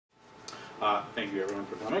Thank you everyone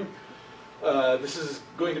for coming. This is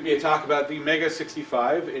going to be a talk about the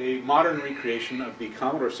Mega65, a modern recreation of the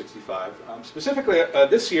Commodore 65. Specifically,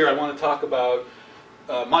 this year I want to talk about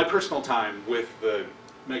my personal time with the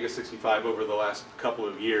Mega65 over the last couple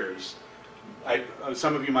of years.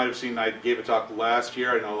 Some of you might have seen I gave a talk last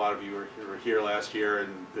year. I know a lot of you were here last year,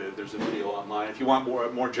 and there's a video online if you want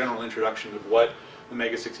more general introduction of what the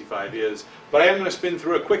Mega65 is. But I am going to spin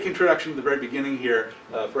through a quick introduction at the very beginning here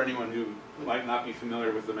for anyone who might not be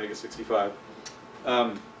familiar with the Mega65.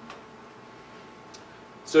 I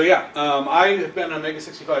have been a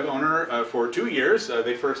Mega65 owner for 2 years.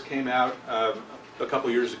 They first came out a couple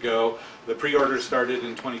years ago. The pre-orders started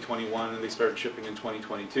in 2021 and they started shipping in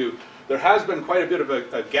 2022. There has been quite a bit of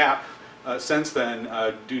a gap since then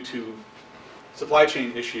due to supply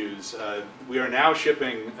chain issues. We are now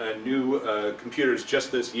shipping new computers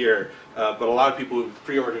just this year, but a lot of people who've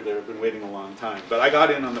pre-ordered it have been waiting a long time. But I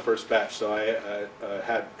got in on the first batch, so I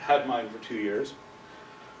had mine for 2 years.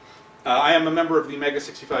 I am a member of the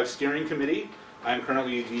Mega65 steering committee. I am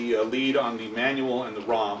currently the lead on the manual and the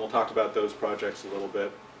ROM. We'll talk about those projects a little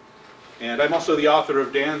bit. And I'm also the author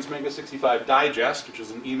of Dan's Mega65 Digest, which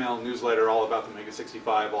is an email newsletter all about the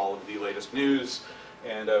Mega65, all of the latest news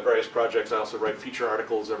and various projects. I also write feature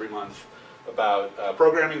articles every month about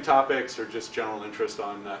programming topics or just general interest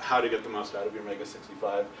on how to get the most out of your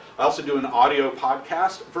Mega65. I also do an audio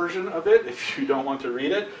podcast version of it. If you don't want to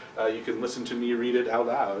read it, you can listen to me read it out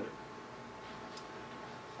loud.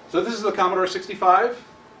 So this is the Commodore 65.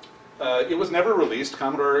 It was never released.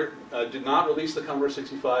 Commodore did not release the Commodore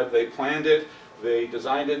 65. They planned it, they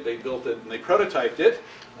designed it, they built it, and they prototyped it.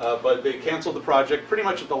 But they canceled the project pretty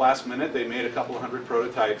much at the last minute. They made a couple hundred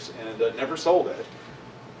prototypes and never sold it.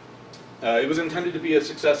 It was intended to be a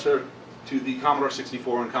successor to the Commodore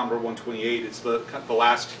 64 and Commodore 128. It's the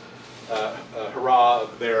last hurrah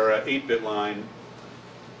of their 8-bit line.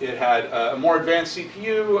 It had a more advanced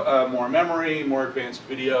CPU, more memory, more advanced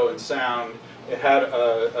video and sound. It had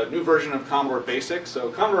a new version of Commodore BASIC. So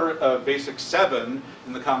Commodore BASIC 7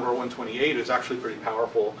 in the Commodore 128 is actually pretty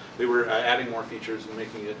powerful. They were adding more features and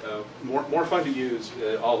making it more fun to use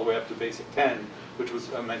all the way up to BASIC 10, which was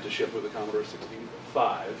meant to ship with the Commodore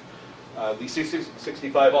 65. The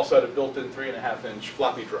C65 also had a built-in 3.5-inch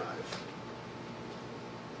floppy drive.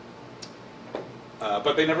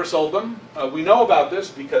 But they never sold them. We know about this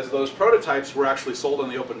because those prototypes were actually sold on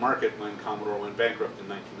the open market when Commodore went bankrupt in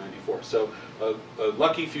 1994. So a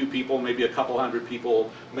lucky few people, maybe a couple hundred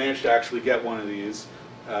people, managed to actually get one of these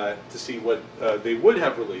to see what they would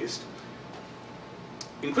have released,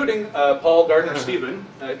 including Paul Gardner-Stephen.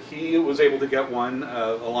 He was able to get one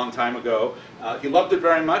a long time ago. He loved it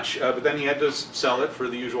very much, but then he had to sell it for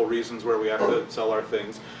the usual reasons where we have to sell our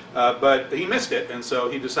things. But he missed it, and so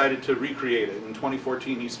he decided to recreate it. In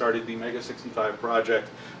 2014, he started the Mega65 project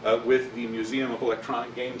with the Museum of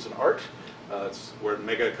Electronic Games and Art. That's where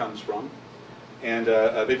Mega comes from. And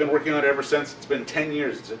they've been working on it ever since. It's been 10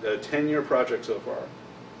 years. It's a 10-year project so far.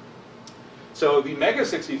 So the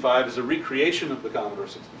Mega65 is a recreation of the Commodore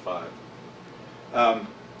 65.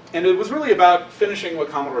 And it was really about finishing what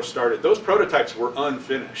Commodore started. Those prototypes were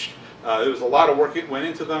unfinished. There was a lot of work that went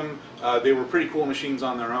into them. They were pretty cool machines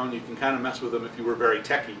on their own. You can kind of mess with them if you were very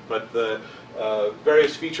techy, but the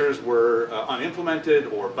various features were unimplemented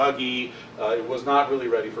or buggy. It was not really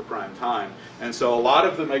ready for prime time. And so a lot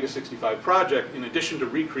of the Mega65 project, in addition to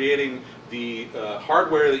recreating the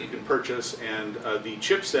hardware that you can purchase and the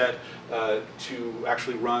chipset to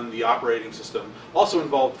actually run the operating system, also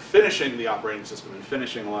involved finishing the operating system and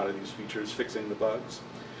finishing a lot of these features, fixing the bugs.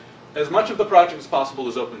 As much of the project as possible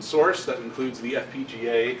is open source. That includes the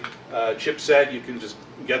FPGA chipset. You can just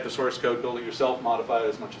get the source code, build it yourself, modify it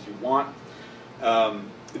as much as you want.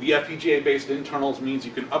 The FPGA-based internals means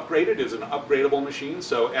you can upgrade it as an upgradable machine.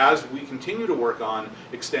 So as we continue to work on,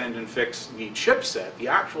 extend, and fix the chipset, the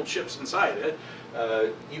actual chips inside it,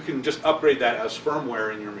 you can just upgrade that as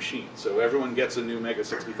firmware in your machine. So everyone gets a new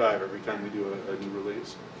Mega65 every time we do a new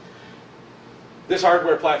release. This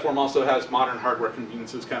hardware platform also has modern hardware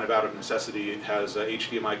conveniences kind of out of necessity. It has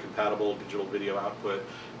HDMI compatible digital video output,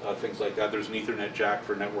 things like that. There's an Ethernet jack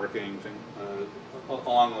for networking,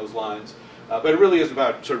 along those lines. But it really is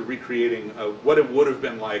about sort of recreating what it would have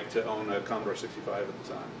been like to own a Commodore 65 at the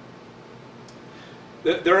time.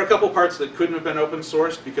 There are a couple parts that couldn't have been open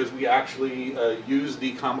sourced because we actually used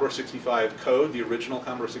the Commodore 65 code, the original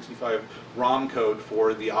Commodore 65 ROM code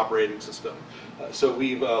for the operating system. So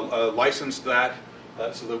we've licensed that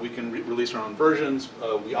so that we can release our own versions.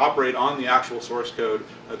 We operate on the actual source code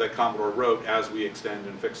that Commodore wrote as we extend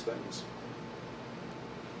and fix things.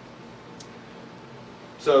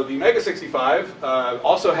 So the Mega65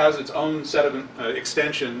 also has its own set of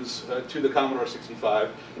extensions to the Commodore 65,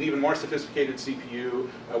 an even more sophisticated CPU.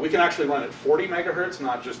 We can actually run at 40 megahertz,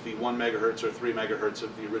 not just the 1 megahertz or 3 megahertz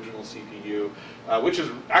of the original CPU, which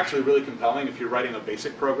is actually really compelling. If you're writing a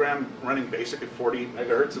BASIC program, running BASIC at 40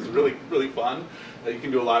 megahertz is really, really fun. You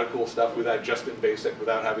can do a lot of cool stuff with that just in BASIC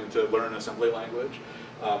without having to learn assembly language.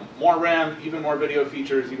 More RAM, even more video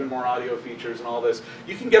features, even more audio features, and all this.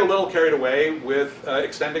 You can get a little carried away with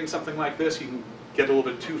extending something like this. You can get a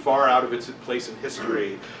little bit too far out of its place in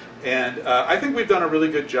history. And I think we've done a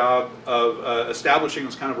really good job of establishing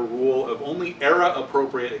this kind of a rule of only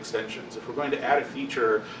era-appropriate extensions. If we're going to add a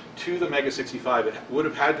feature to the Mega65, it would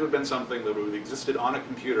have had to have been something that would have existed on a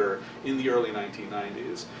computer in the early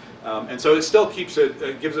 1990s. And so it still keeps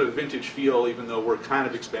it, gives it a vintage feel, even though we're kind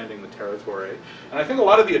of expanding the territory. And I think a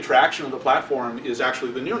lot of the attraction of the platform is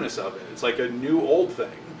actually the newness of it. It's like a new old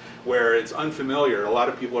thing, where it's unfamiliar. A lot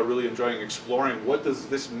of people are really enjoying exploring, what does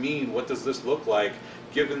this mean? What does this look like,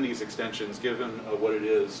 given these extensions, given what it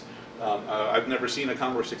is? I've never seen a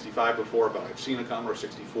Commodore 65 before, but I've seen a Commodore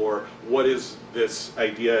 64. What is this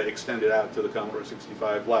idea extended out to the Commodore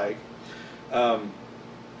 65 like?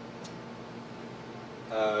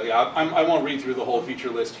 Yeah, I won't read through the whole feature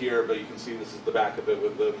list here, but you can see this is the back of it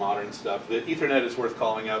with the modern stuff. The Ethernet is worth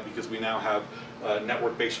calling out because we now have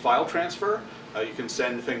network-based file transfer. You can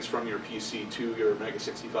send things from your PC to your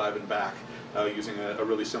Mega65 and back using a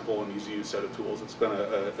really simple and easy-to-use set of tools. It's been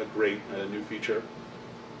a great new feature.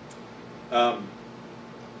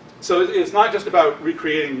 So it's not just about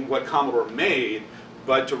recreating what Commodore made,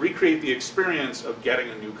 but to recreate the experience of getting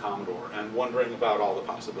a new Commodore and wondering about all the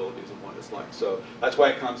possibilities of what it's like. So that's why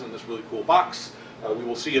it comes in this really cool box. We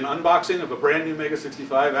will see an unboxing of a brand new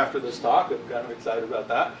Mega65 after this talk. I'm kind of excited about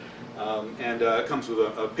that. And it comes with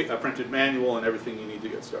a printed manual and everything you need to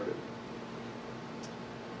get started.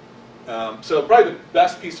 So probably the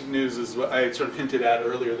best piece of news is what I sort of hinted at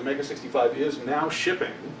earlier. The Mega65 is now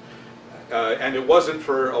shipping. And it wasn't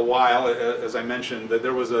for a while, as I mentioned, that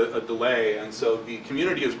there was a delay, and so the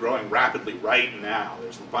community is growing rapidly right now.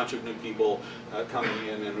 There's a bunch of new people coming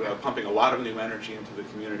in and pumping a lot of new energy into the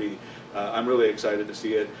community. I'm really excited to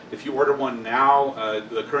see it. If you order one now,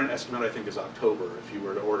 the current estimate I think is October. If you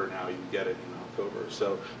were to order now, you can get it in October.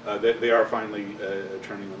 So they are finally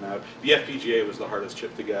turning them out. The FPGA was the hardest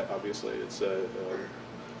chip to get, obviously. It's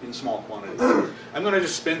in small quantities. I'm going to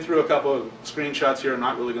just spin through a couple of screenshots here. I'm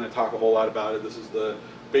not really going to talk a whole lot about it. This is the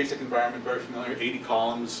basic environment, very familiar, 80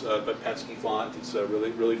 columns, but pesky font. It's a really,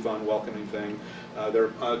 really fun, welcoming thing. There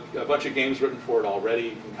are a bunch of games written for it already.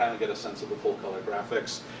 You can kind of get a sense of the full color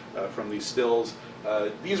graphics from these stills.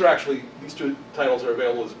 These two titles are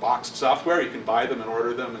available as boxed software. You can buy them and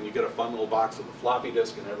order them, and you get a fun little box with a floppy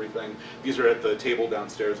disk and everything. These are at the table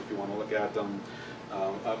downstairs if you want to look at them.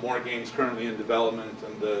 More games currently in development,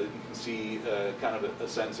 and you can see kind of a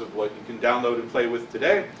sense of what you can download and play with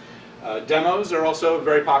today. Demos are also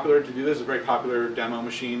very popular to do this. A very popular demo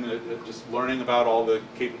machine. Just learning about all the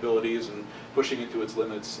capabilities and pushing it to its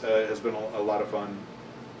limits has been a lot of fun.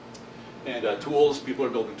 And tools, people are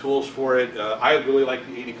building tools for it. I really like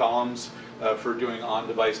the 80 columns for doing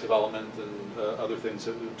on-device development and other things.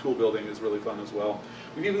 So tool building is really fun as well.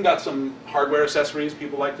 We've even got some hardware accessories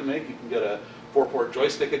people like to make. You can get a 4-port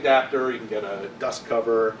joystick adapter, you can get a dust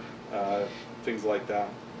cover, things like that.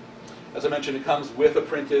 As I mentioned, it comes with a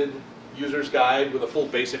printed user's guide with a full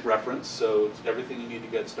basic reference, so it's everything you need to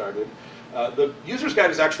get started. The user's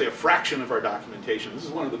guide is actually a fraction of our documentation. This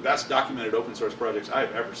is one of the best documented open source projects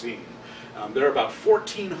I've ever seen. There are about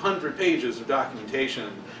 1,400 pages of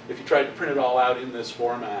documentation if you tried to print it all out in this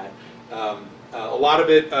format. A lot of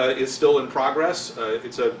it is still in progress.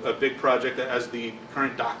 It's a big project. As the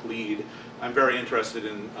current doc lead, I'm very interested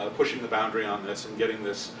in pushing the boundary on this and getting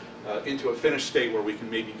this into a finished state where we can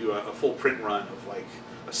maybe do a full print run of like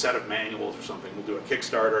a set of manuals or something. We'll do a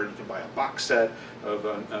Kickstarter, and you can buy a box set of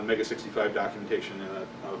Mega65 documentation in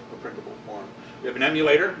a printable form. We have an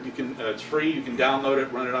emulator. You can it's free. You can download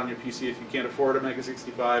it, run it on your PC. If you can't afford a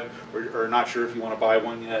Mega65 or not sure if you want to buy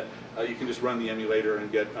one yet, you can just run the emulator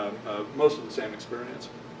and get most of the same experience.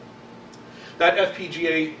 That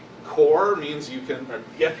FPGA core means you can, or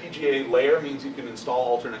the FPGA layer means you can install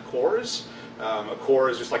alternate cores. A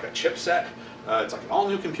core is just like a chipset. It's like an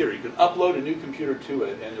all-new computer. You can upload a new computer to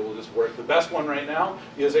it, and it will just work. The best one right now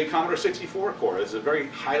is a Commodore 64 core. It's a very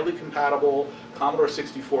highly compatible Commodore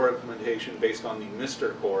 64 implementation based on the Mister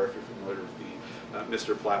core, if you're familiar with the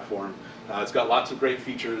Mister platform. It's got lots of great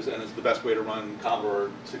features, and it's the best way to run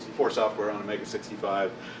Commodore 64 software on a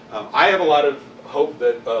Mega65. I have a lot of hope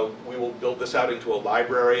that we will build this out into a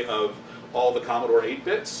library of all the Commodore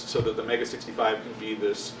 8-bits so that the Mega65 can be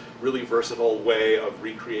this really versatile way of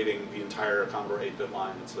recreating the entire Commodore 8-bit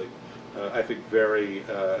line. It's like, I think, very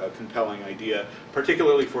compelling idea,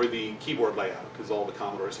 particularly for the keyboard layout, because all the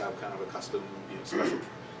Commodores have kind of a custom, special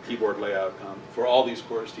keyboard layout for all these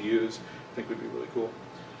cores to use. I think would be really cool.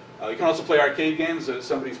 You can also play arcade games.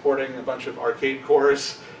 Somebody's porting a bunch of arcade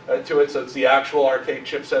cores to it, so it's the actual arcade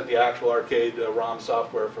chipset, the actual arcade ROM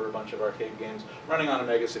software for a bunch of arcade games running on a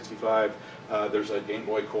Mega65. There's a Game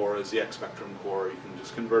Boy core, a ZX Spectrum core. You can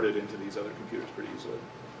just convert it into these other computers pretty easily.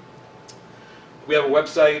 We have a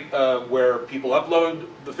website where people upload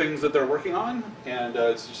the things that they're working on, and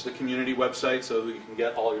it's just a community website so that you can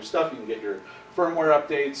get all your stuff. You can get your firmware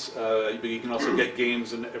updates, but you can also get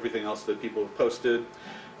games and everything else that people have posted.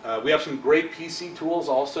 We have some great PC tools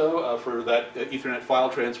also for that Ethernet file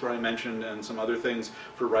transfer I mentioned, and some other things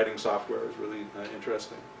for writing software is really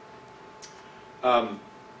interesting.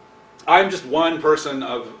 I'm just one person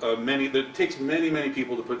of many. It takes many, many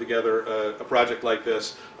people to put together a project like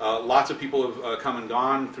this. Lots of people have come and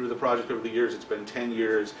gone through the project over the years. It's been 10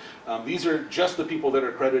 years. These are just the people that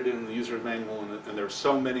are credited in the user manual, and there are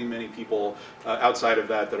so many, many people outside of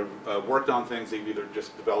that that have worked on things. They've either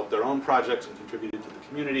just developed their own projects and contributed to the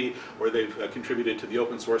community, or they've contributed to the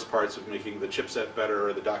open source parts of making the chipset better,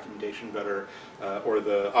 or the documentation better, or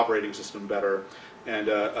the operating system better.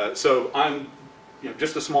 And so I'm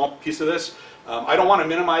just a small piece of this. I don't want to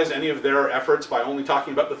minimize any of their efforts by only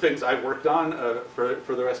talking about the things I've worked on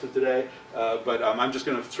for the rest of today, but I'm just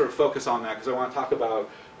going to sort of focus on that because I want to talk about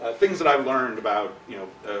things that I've learned about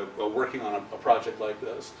working on a project like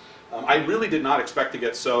this. I really did not expect to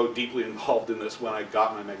get so deeply involved in this when I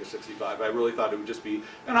got my Mega65. I really thought it would just be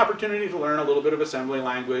an opportunity to learn a little bit of assembly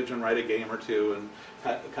language and write a game or two, and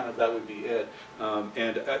kind of that would be it.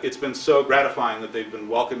 And it's been so gratifying that they've been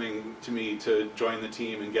welcoming to me to join the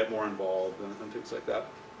team and get more involved and things like that.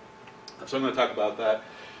 So I'm going to talk about that.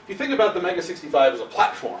 If you think about the Mega65 as a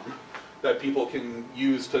platform that people can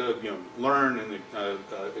use to learn and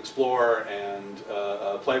explore and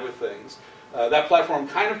play with things, that platform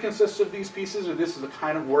kind of consists of these pieces, or this is the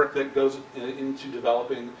kind of work that goes into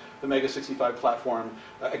developing the Mega65 platform.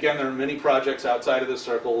 Again, there are many projects outside of this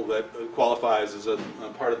circle that qualifies as a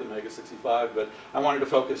part of the Mega65, but I wanted to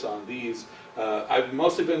focus on these. I've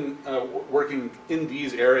mostly been working in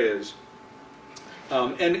these areas.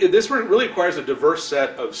 And this really requires a diverse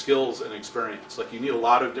set of skills and experience. Like, you need a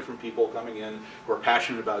lot of different people coming in who are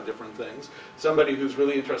passionate about different things. Somebody who's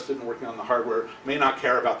really interested in working on the hardware may not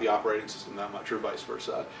care about the operating system that much, or vice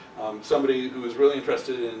versa. Somebody who is really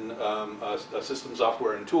interested in system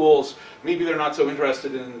software and tools, maybe they're not so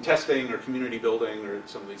interested in testing or community building or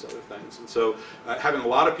some of these other things. And so having a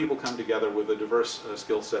lot of people come together with a diverse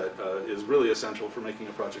skill set is really essential for making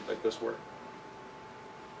a project like this work.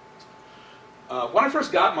 When I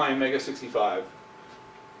first got my Mega65,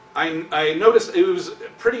 I noticed it was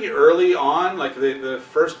pretty early on, like the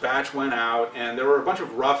first batch went out, and there were a bunch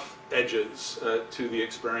of rough edges to the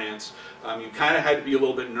experience. You kind of had to be a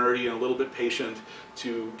little bit nerdy and a little bit patient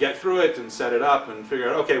to get through it and set it up and figure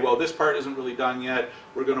out, okay, well, this part isn't really done yet.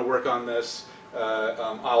 We're going to work on this.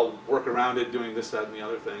 I'll work around it doing this, that, and the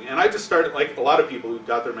other thing. And I just started, like a lot of people who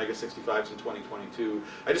got their Mega65s in 2022,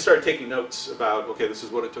 I just started taking notes about, okay, this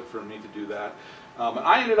is what it took for me to do that. And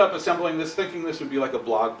I ended up assembling this, thinking this would be like a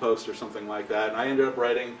blog post or something like that. And I ended up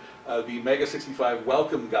writing the Mega65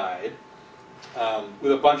 welcome guide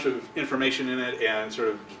with a bunch of information in it and sort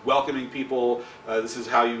of welcoming people. This is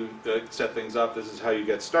how you set things up. This is how you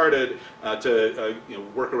get started to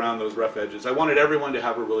work around those rough edges. I wanted everyone to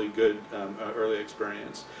have a really good early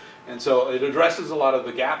experience. And so it addresses a lot of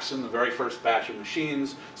the gaps in the very first batch of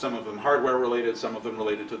machines, some of them hardware related, some of them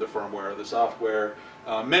related to the firmware or the software,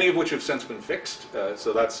 many of which have since been fixed.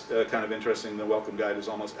 So that's kind of interesting. The welcome guide is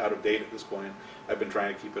almost out of date at this point. I've been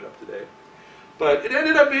trying to keep it up to date. But it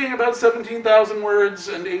ended up being about 17,000 words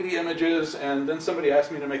and 80 images, and then somebody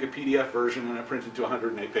asked me to make a PDF version, and it printed to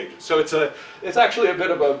 108 pages. So it's actually a bit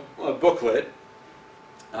of a booklet.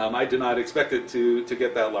 I did not expect it to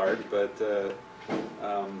get that large, but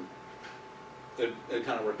it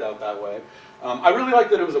kind of worked out that way. I really liked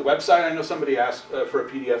that it was a website. I know somebody asked for a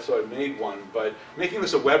PDF, so I made one, but making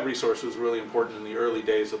this a web resource was really important in the early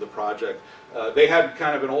days of the project. They had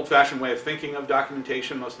kind of an old-fashioned way of thinking of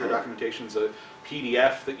documentation. Most of the documentation is a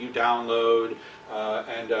PDF that you download,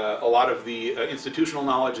 and a lot of the institutional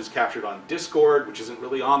knowledge is captured on Discord, which isn't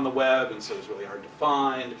really on the web, and so it's really hard to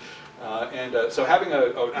find. So having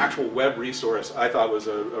an actual web resource, I thought was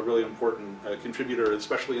a really important contributor,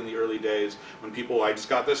 especially in the early days when people, I just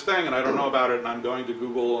got this thing and I don't know about it and I'm going to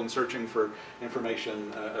Google and searching for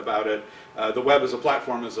information about it. The web as a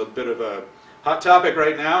platform is a bit of a hot topic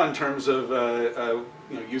right now in terms of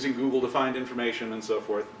using Google to find information and so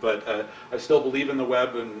forth, but I still believe in the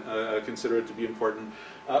web and consider it to be important.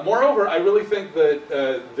 Moreover, I really think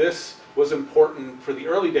that this was important for the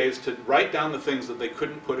early days to write down the things that they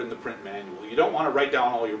couldn't put in the print manual. You don't want to write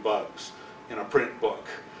down all your bugs in a print book,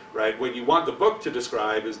 right? What you want the book to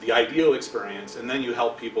describe is the ideal experience, and then you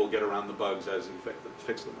help people get around the bugs as you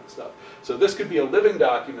fix them and stuff. So this could be a living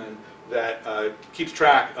document that keeps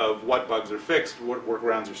track of what bugs are fixed, what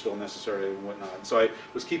workarounds are still necessary, and whatnot. And so I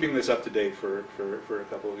was keeping this up to date for a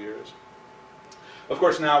couple of years. Of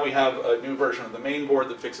course, now we have a new version of the main board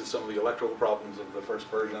that fixes some of the electrical problems of the first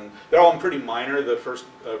version. They're all pretty minor. The first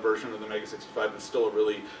version of the Mega65 is still a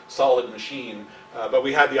really solid machine, but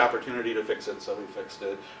we had the opportunity to fix it, so we fixed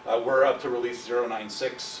it. We're up to release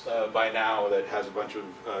 096 by now that has a bunch of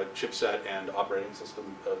chipset and operating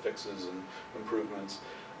system fixes and improvements.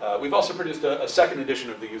 We've also produced a second edition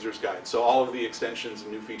of the user's guide. So all of the extensions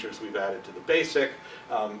and new features we've added to the basic.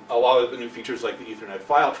 A lot of the new features like the Ethernet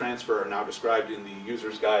file transfer are now described in the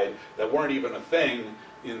user's guide that weren't even a thing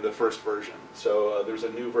in the first version. So there's a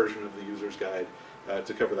new version of the user's guide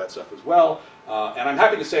to cover that stuff as well. And I'm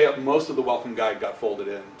happy to say that most of the welcome guide got folded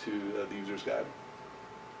into the user's guide.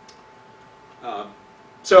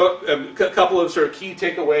 So a couple of sort of key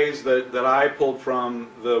takeaways that I pulled from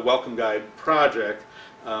the welcome guide project.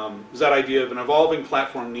 Is that idea of an evolving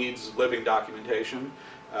platform needs living documentation.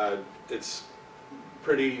 It's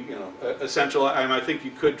pretty, essential. I think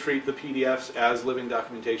you could treat the PDFs as living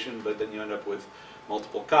documentation, but then you end up with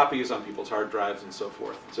multiple copies on people's hard drives and so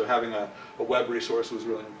forth. So having a web resource was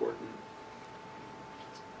really important.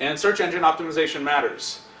 And search engine optimization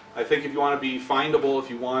matters. I think if you want to be findable,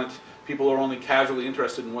 if you want people who are only casually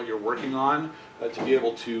interested in what you're working on to be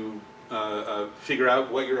able to figure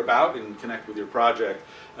out what you're about and connect with your project.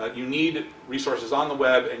 You need resources on the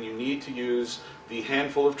web, and you need to use the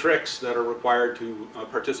handful of tricks that are required to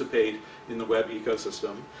participate in the web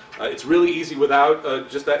ecosystem. It's really easy without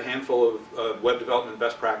just that handful of web development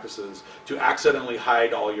best practices to accidentally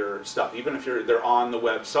hide all your stuff, even if they're on the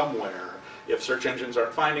web somewhere. If search engines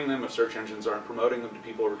aren't finding them, if search engines aren't promoting them to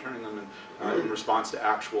people, or returning them in response to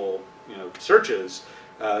actual searches,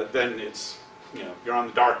 then it's you're on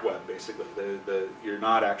the dark web, basically. You're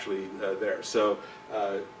not actually there. So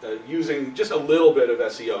using just a little bit of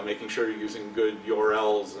SEO, making sure you're using good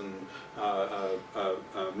URLs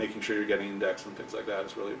and making sure you're getting indexed and things like that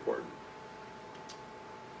is really important.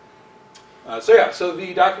 So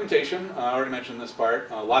the documentation, I already mentioned this part,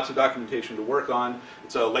 lots of documentation to work on.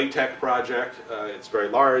 It's a LaTeX project. It's very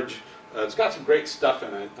large. It's got some great stuff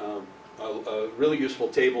in it. Really useful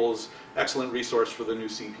tables, excellent resource for the new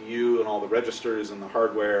CPU and all the registers and the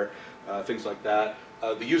hardware, things like that.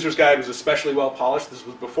 The user's guide was especially well polished. This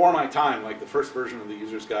was before my time, like the first version of the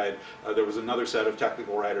user's guide. There was another set of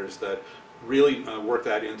technical writers that really worked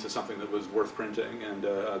that into something that was worth printing, and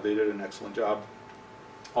they did an excellent job.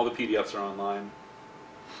 All the PDFs are online.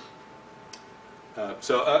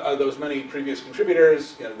 Those many previous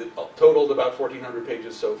contributors, totaled about 1,400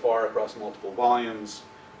 pages so far across multiple volumes.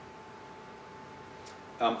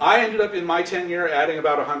 I ended up in my tenure adding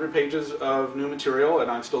about 100 pages of new material,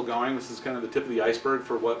 and I'm still going. This is kind of the tip of the iceberg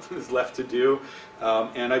for what is left to do.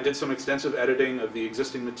 And I did some extensive editing of the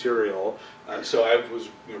existing material. So I was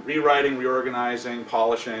rewriting, reorganizing,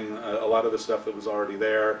 polishing a lot of the stuff that was already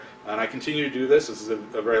there. And I continue to do this. This is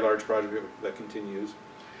a very large project that continues.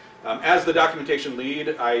 As the documentation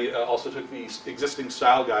lead, I also took the existing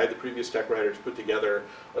style guide. The previous tech writers put together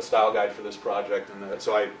a style guide for this project, and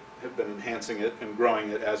so I have been enhancing it and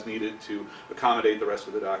growing it as needed to accommodate the rest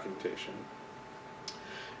of the documentation.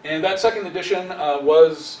 And that second edition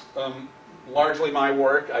was largely my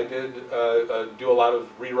work. I did do a lot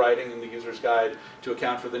of rewriting in the user's guide to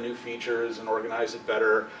account for the new features and organize it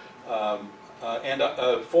better.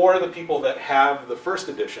 For the people that have the first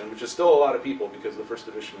edition, which is still a lot of people because the first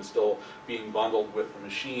edition is still being bundled with the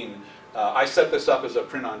machine, I set this up as a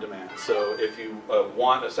print on demand. So if you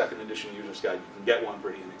want a second edition user's guide, you can get one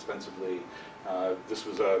pretty inexpensively. This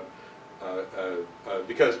was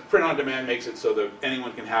because print on demand makes it so that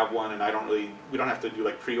anyone can have one, and we don't have to do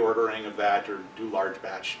like pre-ordering of that or do large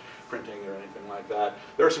batch printing or anything like that.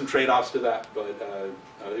 There are some trade-offs to that, but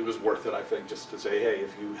it was worth it, I think, just to say, hey,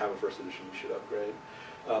 if you have a first edition, you should upgrade.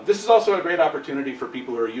 This is also a great opportunity for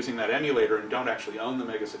people who are using that emulator and don't actually own the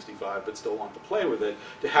Mega65 but still want to play with it,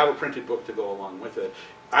 to have a printed book to go along with it.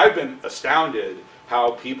 I've been astounded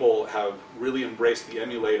how people have really embraced the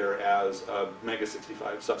emulator as a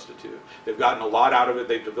Mega65 substitute. They've gotten a lot out of it.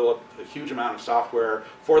 They've developed a huge amount of software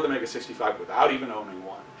for the Mega65 without even owning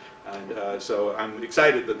one. And so I'm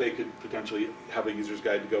excited that they could potentially have a user's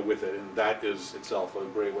guide to go with it, and that is itself a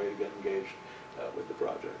great way to get engaged with the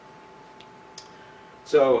project.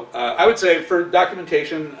 So I would say for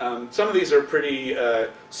documentation, some of these are pretty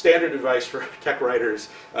standard advice for tech writers,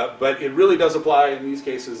 but it really does apply in these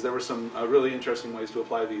cases. There were some really interesting ways to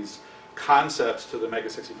apply these concepts to the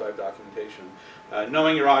Mega65 documentation.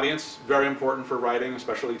 Knowing your audience, very important for writing,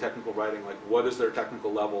 especially technical writing, like what is their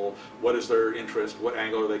technical level, what is their interest, what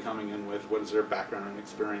angle are they coming in with, what is their background and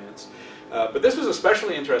experience. But this was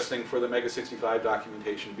especially interesting for the Mega65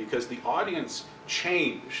 documentation because the audience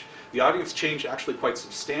changed. The audience changed actually quite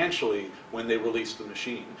substantially when they released the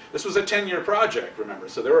machine. This was a 10-year project, remember,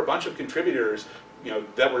 so there were a bunch of contributors,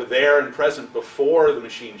 that were there and present before the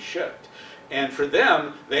machine shipped. And for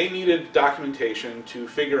them, they needed documentation to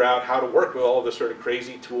figure out how to work with all of the sort of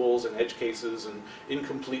crazy tools and edge cases and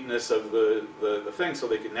incompleteness of the thing so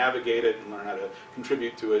they could navigate it and learn how to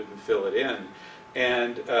contribute to it and fill it in.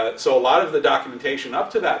 And so a lot of the documentation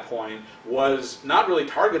up to that point was not really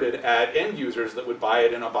targeted at end users that would buy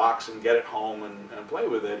it in a box and get it home and play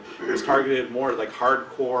with it. It was targeted more like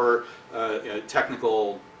hardcore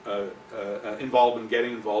technical involvement,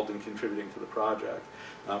 getting involved in contributing to the project.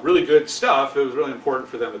 Really good stuff. It was really important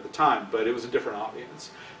for them at the time, but it was a different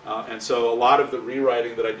audience. And so a lot of the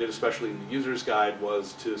rewriting that I did, especially in the user's guide,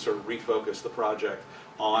 was to sort of refocus the project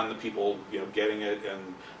on the people getting it,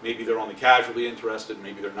 and maybe they're only casually interested,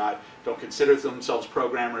 maybe they're not, don't consider themselves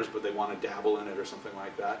programmers, but they want to dabble in it or something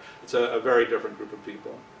like that. It's a very different group of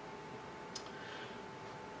people.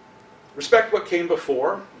 Respect what came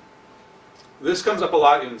before. This comes up a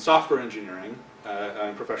lot in software engineering,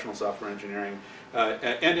 in professional software engineering.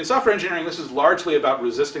 And in software engineering, this is largely about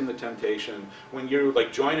resisting the temptation when you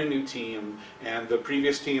join a new team and the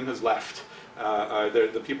previous team has left.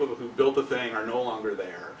 The people who built the thing are no longer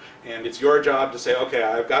there. And it's your job to say, okay,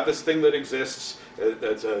 I've got this thing that exists,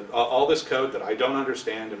 that's all this code that I don't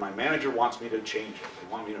understand, and my manager wants me to change it.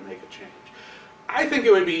 They want me to make a change. I think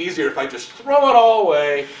it would be easier if I just throw it all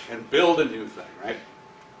away and build a new thing, right?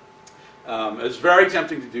 It's very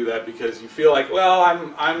tempting to do that because you feel like, well,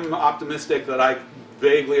 I'm optimistic that I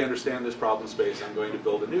vaguely understand this problem space. I'm going to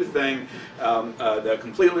build a new thing that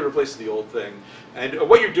completely replaces the old thing. And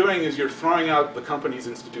what you're doing is you're throwing out the company's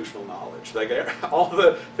institutional knowledge. Like all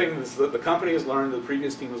the things that the company has learned, the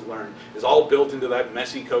previous team has learned, is all built into that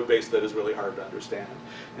messy code base that is really hard to understand.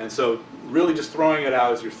 And so really just throwing it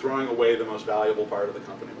out is you're throwing away the most valuable part of the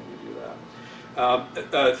company when you do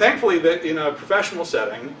that. Thankfully, that in a professional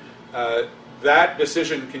setting, that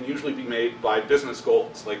decision can usually be made by business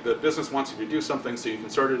goals. Like the business wants you to do something, so you can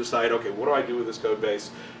sort of decide, okay, what do I do with this code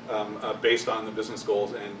base based on the business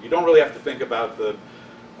goals? And you don't really have to think about the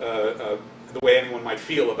way anyone might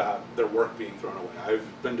feel about their work being thrown away.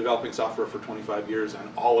 I've been developing software for 25 years, and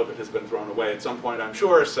all of it has been thrown away at some point, I'm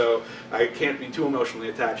sure, so I can't be too emotionally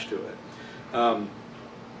attached to it.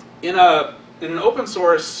 In an open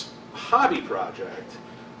source hobby project,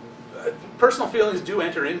 personal feelings do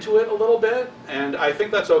enter into it a little bit, and I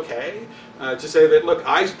think that's okay to say that, look,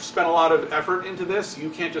 I spent a lot of effort into this, you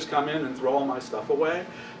can't just come in and throw all my stuff away,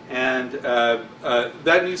 and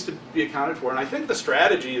that needs to be accounted for. And I think the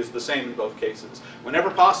strategy is the same in both cases. Whenever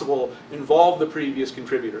possible, involve the previous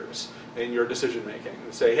contributors in your decision making.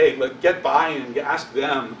 Say, hey, get buy-in, ask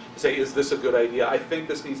them, say, is this a good idea? I think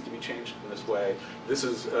this needs to be changed in this way. This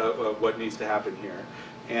is what needs to happen here.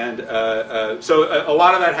 And so a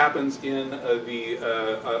lot of that happens in the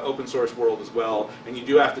open source world as well, and you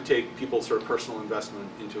do have to take people's sort of personal investment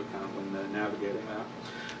into account when navigating that.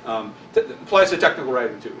 Applies to technical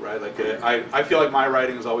writing too, right? Like I feel like my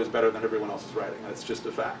writing is always better than everyone else's writing. That's just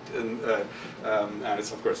a fact, and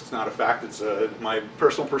it's, of course, it's not a fact. It's my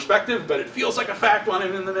personal perspective, but it feels like a fact when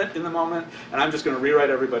I'm in the moment, and I'm just going to rewrite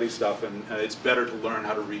everybody's stuff, and it's better to learn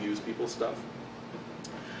how to reuse people's stuff.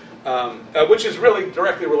 Which is really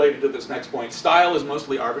directly related to this next point. Style is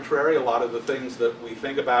mostly arbitrary. A lot of the things that we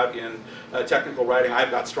think about in technical writing,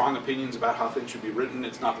 I've got strong opinions about how things should be written.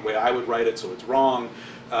 It's not the way I would write it, so it's wrong.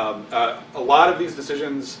 A lot of these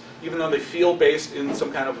decisions, even though they feel based in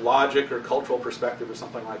some kind of logic or cultural perspective or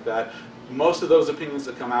something like that, most of those opinions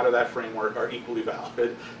that come out of that framework are equally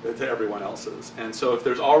valid to everyone else's. And so if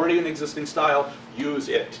there's already an existing style, use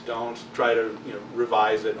it. Don't try to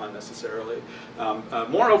revise it unnecessarily.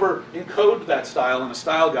 Moreover, encode that style in a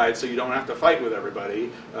style guide so you don't have to fight with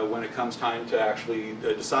everybody when it comes time to actually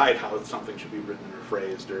decide how something should be written or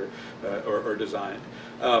phrased or designed.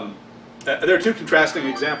 There are two contrasting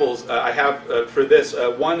examples I have for this.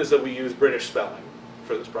 One is that we use British spelling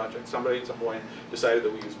for this project. Somebody at some point decided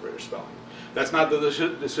that we use British spelling. That's not the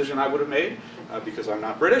decision I would have made because I'm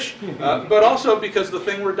not British, but also because the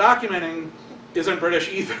thing we're documenting isn't British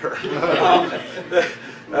either.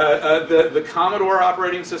 The Commodore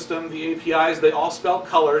operating system, the APIs, they all spell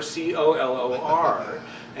color, C-O-L-O-R.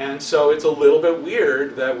 And so it's a little bit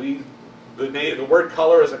weird that the word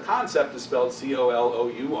color as a concept is spelled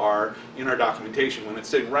C-O-L-O-U-R in our documentation when it's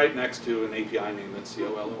sitting right next to an API name that's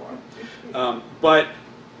C-O-L-O-R. But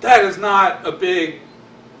that is not a big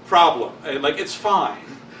problem. Like, it's fine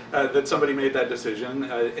that somebody made that decision.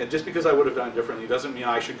 And just because I would have done it differently doesn't mean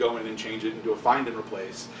I should go in and change it and do a find and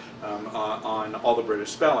replace on all the British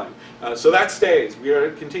spelling. So that stays. We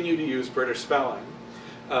continue to use British spelling.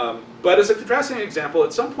 But as a contrasting example,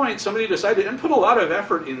 at some point somebody decided and put a lot of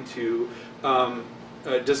effort into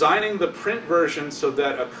designing the print version so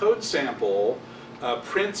that a code sample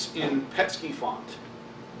prints in PaCommEx font.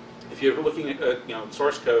 If you're looking at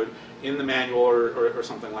source code in the manual or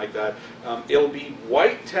something like that, it'll be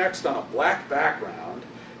white text on a black background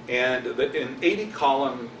and an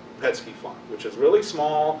 80-column PaCommEx font, which is really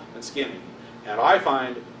small and skinny, and I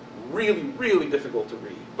find really, really difficult to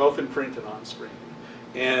read, both in print and on screen.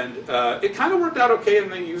 And it kind of worked out okay in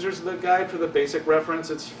the users of the guide for the basic reference.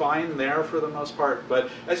 It's fine there for the most part. But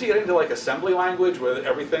as you get into like assembly language where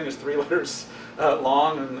everything is 3 letters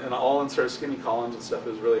long and all in sort of skinny columns and stuff,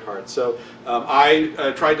 is really hard. So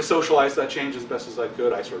I tried to socialize that change as best as I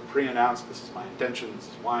could. I sort of pre-announced this is my intention, this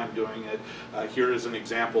is why I'm doing it. Here is an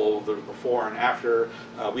example of the before and after.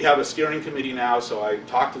 We have a steering committee now, so I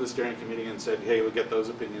talked to the steering committee and said, hey, we'll get those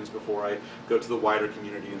opinions before I go to the wider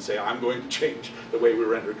community and say, I'm going to change the way we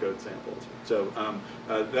render code samples. So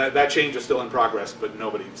that change is still in progress, but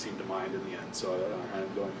nobody seemed to mind in the end, so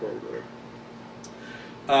I'm going forward with it.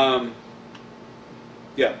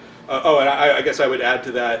 Yeah. And I guess I would add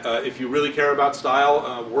to that, if you really care about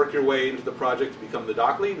style, work your way into the project to become the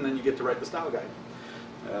doc lead, and then you get to write the style guide.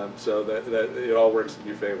 So that it all works in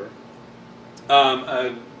your favor.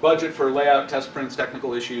 Budget for layout, test prints,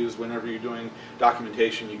 technical issues. Whenever you're doing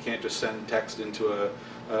documentation, you can't just send text into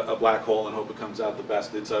a black hole and hope it comes out the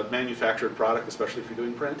best. It's a manufactured product, especially if you're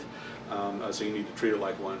doing print. So you need to treat it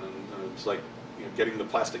like one. And it's like getting the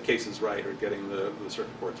plastic cases right or getting the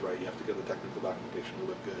circuit boards right. You have to get the technical documentation to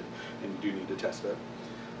look good, and you do need to test it.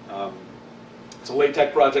 It's a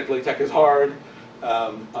LaTeX project. LaTeX is hard.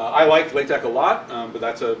 I like LaTeX a lot, but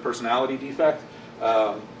that's a personality defect.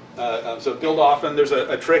 So build often. There's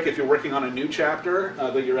a trick if you're working on a new chapter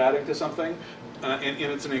that you're adding to something, and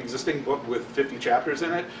it's an existing book with 50 chapters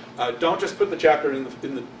in it. Don't just put the chapter in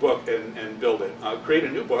the book and build it. Create a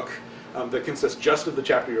new book that consists just of the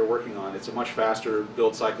chapter you're working on. It's a much faster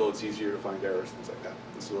build cycle. It's easier to find errors, things like that.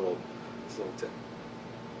 It's a little tip.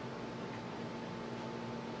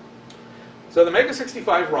 So the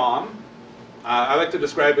Mega65 ROM, I like to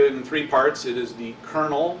describe it in 3 parts. It is the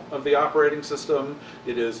kernel of the operating system,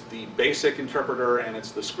 it is the basic interpreter, and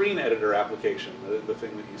it's the screen editor application, the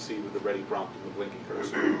thing that you see with the ready prompt and the blinking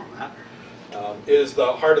cursor and all that. It is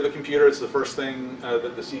the heart of the computer. It's the first thing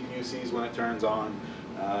that the CPU sees when it turns on,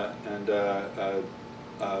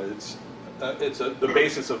 it's the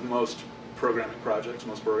basis of most programming projects.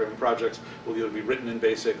 Most programming projects will either be written in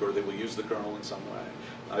BASIC or they will use the kernel in some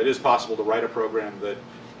way. It is possible to write a program that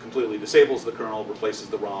completely disables the kernel, replaces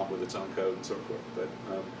the ROM with its own code, and so forth.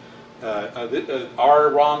 But our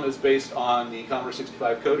ROM is based on the Commodore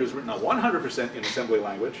 65 code. It was written 100% in assembly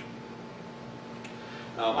language.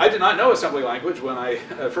 I did not know assembly language when I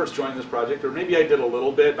first joined this project, or maybe I did a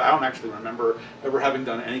little bit, but I don't actually remember ever having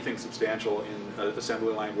done anything substantial in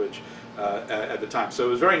assembly language at the time. So it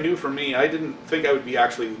was very new for me. I didn't think I would be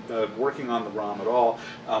actually working on the ROM at all.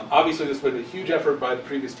 Obviously, this was a huge effort by the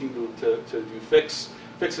previous team to do fixes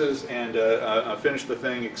and finish the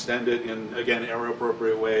thing, extend it in, again,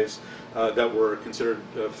 error-appropriate ways that were considered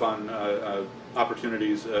fun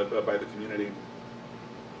opportunities by the community.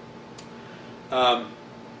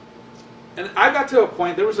 And I got to a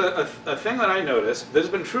point, there was a thing that I noticed that has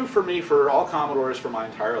been true for me for all Commodores for my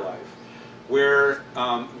entire life, where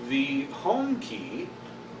the home key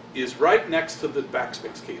is right next to the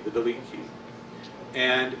backspace key, the delete key.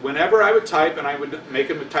 And whenever I would type and I would make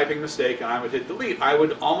a typing mistake and I would hit delete, I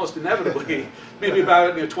would almost inevitably, maybe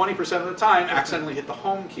about 20% of the time, accidentally hit the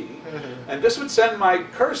home key. And this would send my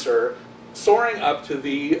cursor soaring up to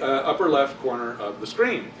the upper left corner of the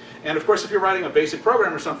screen. And of course, if you're writing a basic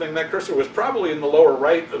program or something, that cursor was probably in the lower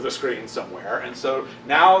right of the screen somewhere. And so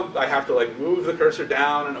now I have to like move the cursor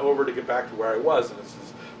down and over to get back to where I was. And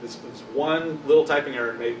this one little typing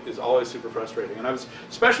error is always super frustrating. And I was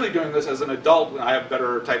especially doing this as an adult when I have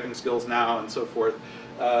better typing skills now and so forth,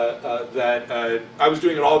 that I was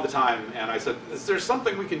doing it all the time. And I said, is there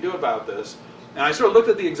something we can do about this? And I sort of looked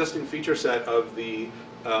at the existing feature set of the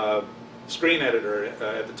screen editor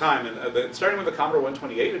at the time. And starting with the Commodore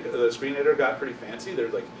 128, the screen editor got pretty fancy.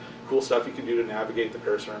 There's like cool stuff you can do to navigate the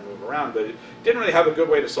cursor and move around. But it didn't really have a good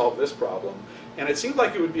way to solve this problem. And it seemed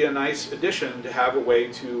like it would be a nice addition to have a way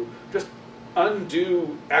to just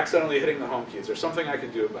undo accidentally hitting the home key. Is there something I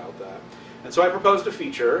could do about that? And so I proposed a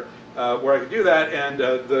feature where I could do that, and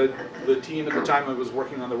the team at the time I was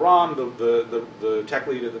working on the ROM, the tech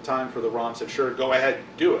lead at the time for the ROM said, sure, go ahead and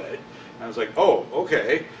do it. And I was like, oh,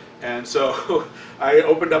 okay. And so I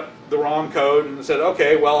opened up the ROM code and said,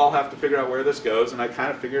 okay, well, I'll have to figure out where this goes. And I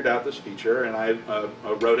kind of figured out this feature, and I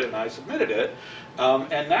wrote it and I submitted it.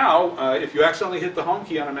 And now, if you accidentally hit the home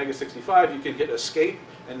key on a Mega65, you can hit escape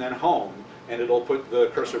and then home, and it'll put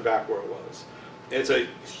the cursor back where it was. It's a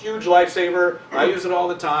huge lifesaver. I use it all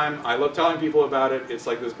the time. I love telling people about it. It's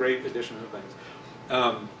like this great addition to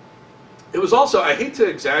things. It was also, I hate to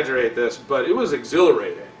exaggerate this, but it was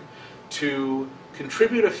exhilarating to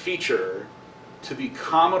contribute a feature to the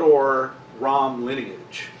Commodore ROM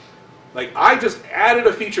lineage. Like, I just added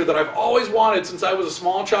a feature that I've always wanted since I was a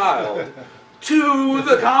small child to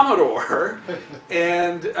the Commodore,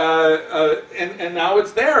 and now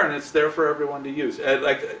it's there, and it's there for everyone to use.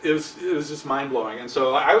 Like, it was just mind blowing, and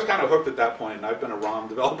so I was kind of hooked at that point. And I've been a ROM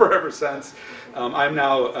developer ever since. I'm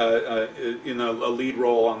now in a lead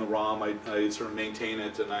role on the ROM. I sort of maintain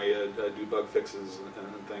it, and I do bug fixes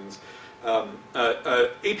and things.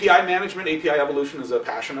 API management, API evolution is a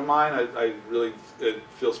passion of mine. I really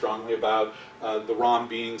feel strongly about the ROM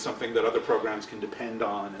being something that other programs can depend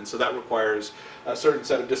on, and so that requires a certain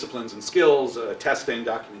set of disciplines and skills, testing,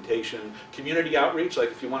 documentation, community outreach.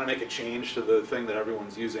 Like, if you want to make a change to the thing that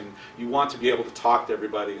everyone's using, you want to be able to talk to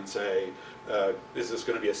everybody and say, is this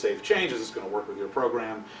going to be a safe change? Is this going to work with your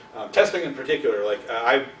program? Testing in particular, like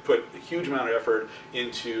I put a huge amount of effort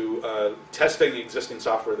into testing existing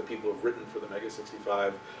software that people have written for the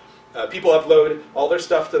Mega65. People upload all their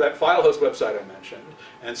stuff to that FileHost website I mentioned,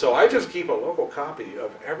 and so I just keep a local copy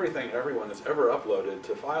of everything everyone has ever uploaded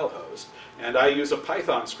to FileHost, and I use a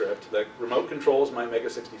Python script that remote controls my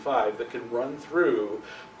Mega65 that can run through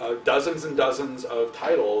dozens and dozens of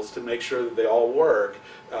titles to make sure that they all work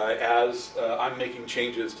as I'm making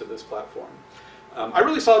changes to this platform. I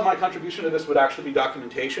really saw my contribution to this would actually be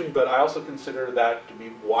documentation, but I also consider that to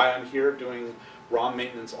be why I'm here doing ROM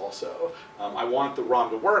maintenance also. I want the ROM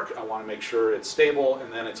to work, I want to make sure it's stable,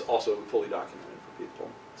 and then it's also fully documented for people.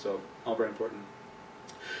 So, all very important.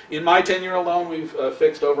 In my tenure alone, we've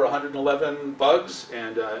fixed over 111 bugs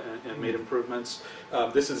and made improvements.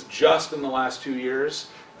 This is just in the last 2 years.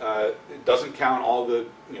 It doesn't count all the,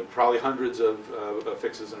 probably hundreds of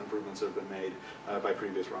fixes and improvements that have been made by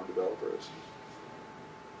previous ROM developers.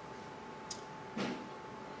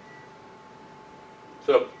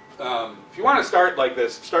 So, if you want to start like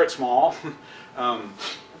this, start small.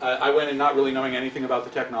 I went in not really knowing anything about the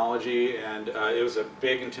technology, and it was a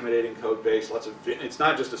big, intimidating code base. It's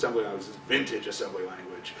not just assembly language, it's vintage assembly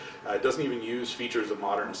language. It doesn't even use features of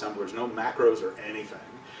modern assemblers, no macros or anything.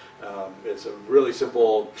 It's a really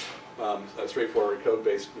simple, straightforward code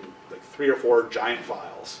base, like 3 or 4 giant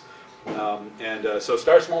files. So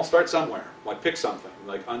start small, start somewhere. Like pick something,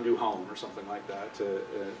 like undo home or something like that to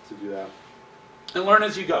do that. And learn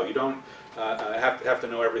as you go. You don't have to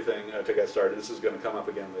know everything to get started. This is going to come up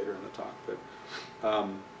again later in the talk. But,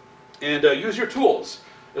 use your tools,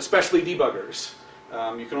 especially debuggers.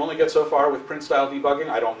 You can only get so far with print-style debugging.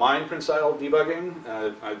 I don't mind print-style debugging.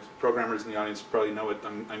 Programmers in the audience probably know what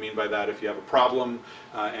I mean by that. If you have a problem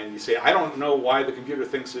and you say, I don't know why the computer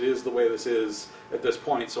thinks it is the way this is at this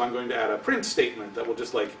point, so I'm going to add a print statement that will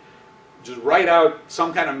just write out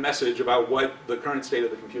some kind of message about what the current state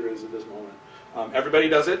of the computer is at this moment. Everybody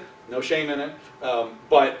does it, no shame in it,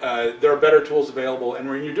 but there are better tools available, and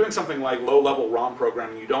when you're doing something like low-level ROM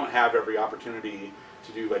programming, you don't have every opportunity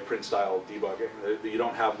to do like print-style debugging. You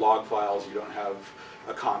don't have log files, you don't have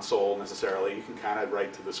a console necessarily. You can kind of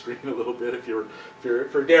write to the screen a little bit if you're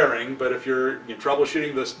daring, but if you're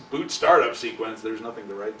troubleshooting this boot startup sequence, there's nothing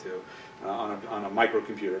to write to. on a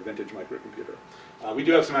microcomputer, vintage microcomputer. We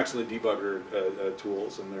do have some excellent debugger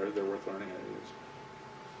tools, and they're worth learning how to use.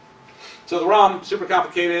 So the ROM, super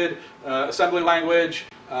complicated assembly language,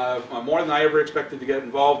 more than I ever expected to get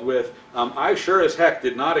involved with. I sure as heck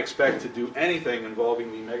did not expect to do anything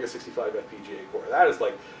involving the Mega65 FPGA core. That is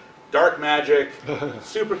like dark magic,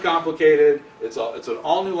 super complicated. It's an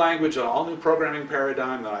all-new language, an all-new programming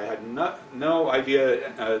paradigm that I had no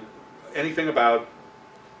idea anything about.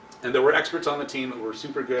 And there were experts on the team that were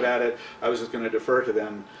super good at it. I was just going to defer to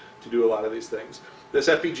them to do a lot of these things. This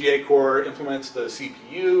FPGA core implements the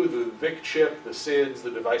CPU, the VIC chip, the SIDs,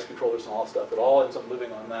 the device controllers, and all that stuff. It all ends up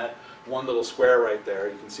living on that one little square right there.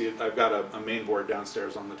 You can see it. I've got a main board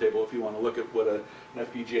downstairs on the table if you want to look at what an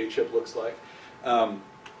FPGA chip looks like.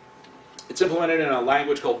 It's implemented in a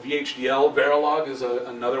language called VHDL. Verilog is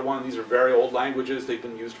another one. These are very old languages. They've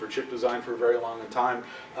been used for chip design for a very long time.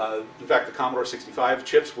 In fact, the Commodore 65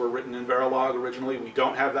 chips were written in Verilog originally. We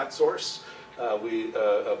don't have that source.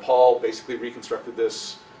 Paul basically reconstructed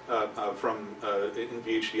this in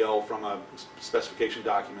VHDL from a specification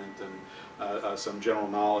document and some general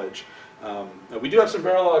knowledge. We do have some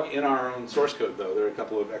Verilog in our own source code, though. There are a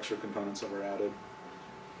couple of extra components that were added.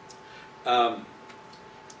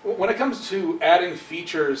 When it comes to adding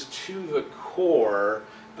features to the core,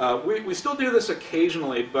 we still do this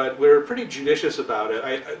occasionally, but we're pretty judicious about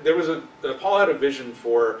it. Paul had a vision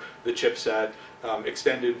for the chipset,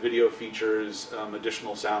 extended video features,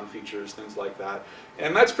 additional sound features, things like that.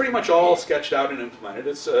 And that's pretty much all sketched out and implemented.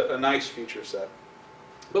 It's a nice feature set.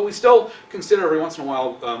 But we still consider every once in a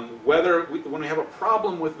while when we have a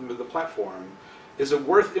problem with the platform, is it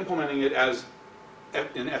worth implementing it as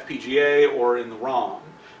in FPGA or in the ROM?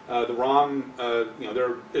 The ROM, there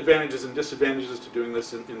are advantages and disadvantages to doing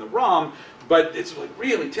this in the ROM, but it's like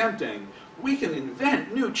really tempting. We can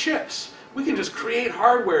invent new chips. We can just create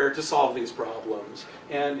hardware to solve these problems.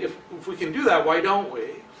 And if we can do that, why don't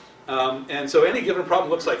we? And so any given problem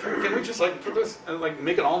looks like, can we just like put this and like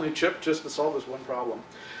make an all-new chip just to solve this one problem?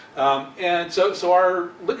 And so our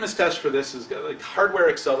litmus test for this is like hardware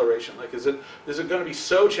acceleration. Like, is it going to be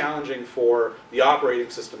so challenging for the operating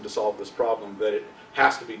system to solve this problem that it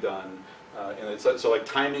has to be done? And it's so like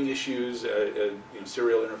timing issues,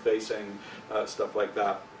 serial interfacing, stuff like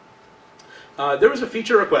that. There was a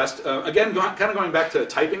feature request, again, kind of going back to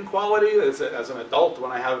typing quality as an adult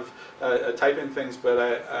when I have typing things, but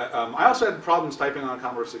I also had problems typing on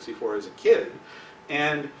Commodore 64 as a kid.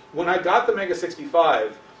 And when I got the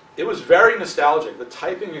Mega65, it was very nostalgic. The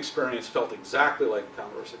typing experience felt exactly like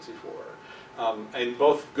Commodore 64, in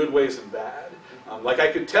both good ways and bad. Like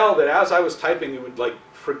I could tell that as I was typing, it would like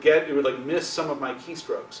miss some of my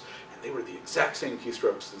keystrokes. They were the exact same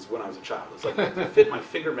keystrokes as when I was a child. It's like they fit my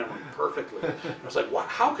finger memory perfectly. And I was like, wow,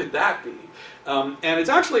 how could that be? And it's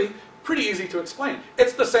actually pretty easy to explain.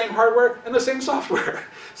 It's the same hardware and the same software.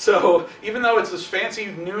 So even though it's this fancy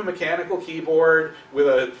new mechanical keyboard with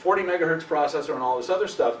a 40 megahertz processor and all this other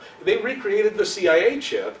stuff, they recreated the CIA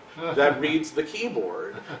chip that reads the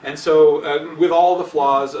keyboard. And so with all the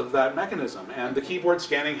flaws of that mechanism. And the keyboard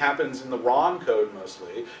scanning happens in the ROM code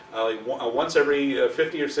mostly. Once every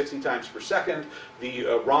 50 or 60 times per second, the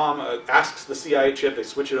ROM asks the CIA chip, they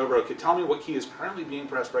switch it over, okay, tell me what key is currently being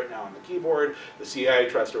pressed right now on the keyboard. The CIA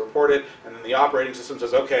tries to report it, and then the operating system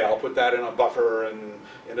says, okay, I'll put that in a buffer and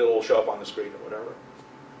it'll show up on the screen or whatever.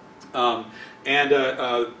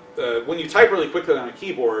 When you type really quickly on a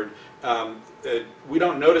keyboard, we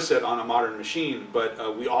don't notice it on a modern machine,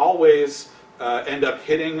 but we always end up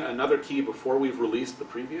hitting another key before we've released the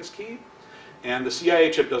previous key. And the CIA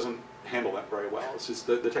chip doesn't handle that very well. It's just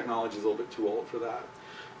the technology is a little bit too old for that.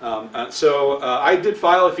 So I did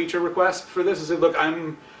file a feature request for this. I said, look,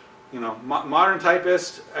 I'm modern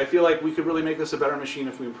typist. I feel like we could really make this a better machine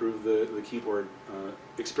if we improve the keyboard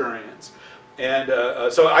experience. And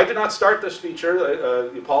so I did not start this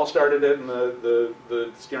feature. Paul started it, and the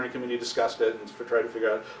steering committee discussed it and tried to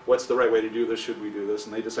figure out what's the right way to do this, should we do this,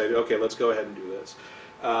 and they decided, okay, let's go ahead and do this.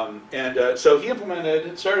 So he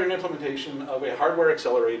started an implementation of a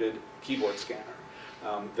hardware-accelerated keyboard scanner.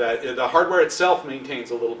 That the hardware itself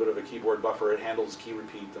maintains a little bit of a keyboard buffer. It handles key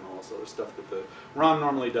repeat and all this other stuff that the ROM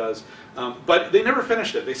normally does. But they never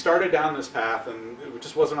finished it. They started down this path, and it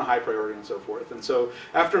just wasn't a high priority and so forth. And so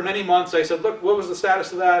after many months, I said, look, what was the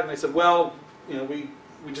status of that? And they said, well, we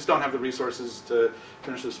just don't have the resources to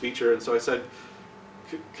finish this feature. And so I said,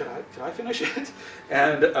 could I finish it?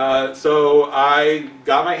 And so I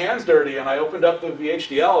got my hands dirty, and I opened up the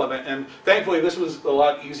VHDL. And thankfully, this was a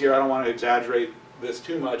lot easier. I don't want to exaggerate this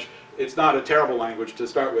too much. It's not a terrible language to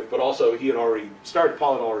start with, but also Paul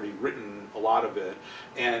had already written a lot of it.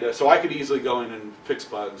 And so I could easily go in and fix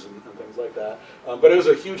bugs and things like that. But it was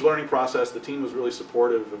a huge learning process. The team was really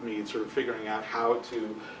supportive of me sort of figuring out how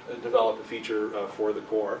to develop a feature for the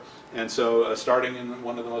core. And so starting in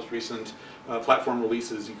one of the most recent platform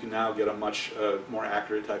releases, you can now get a much more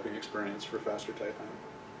accurate typing experience for faster typing.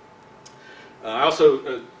 I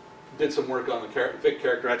also did some work on the fake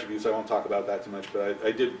character attributes. I won't talk about that too much, but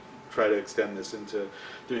I did try to extend this into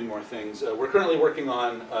doing more things. We're currently working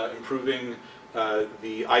on improving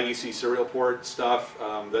the IEC serial port stuff.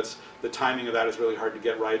 That's the timing of that is really hard to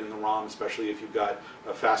get right in the ROM, especially if you've got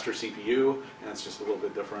a faster CPU, and it's just a little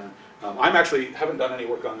bit different. I'm actually haven't done any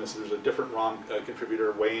work on this. There's a different ROM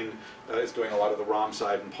contributor. Wayne is doing a lot of the ROM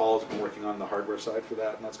side, and Paul's been working on the hardware side for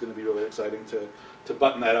that, and that's going to be really exciting to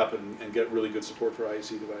button that up and get really good support for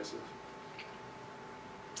IEC devices.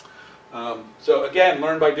 So again,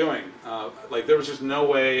 learn by doing. Like there was just no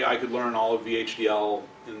way I could learn all of VHDL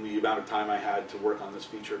in the amount of time I had to work on this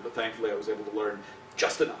feature, but thankfully I was able to learn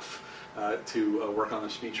just enough to work on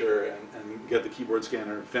this feature and get the keyboard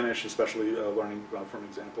scanner finished, especially learning from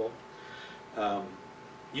example.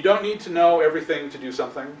 You don't need to know everything to do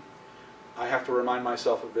something. I have to remind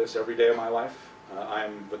myself of this every day of my life.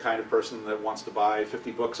 I'm the kind of person that wants to buy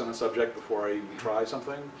 50 books on a subject before I even try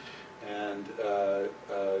something. And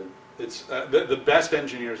it's the best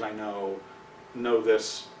engineers I know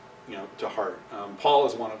this, to heart. Paul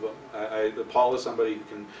is one of them. Paul is somebody who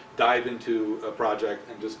can dive into a project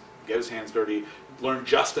and just get his hands dirty, learn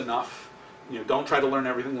just enough. Don't try to learn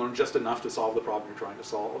everything. Learn just enough to solve the problem you're trying to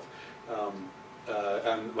solve.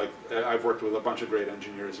 And like I've worked with a bunch of great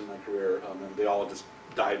engineers in my career, and they all just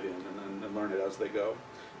dive in and learn it as they go.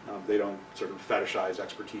 They don't sort of fetishize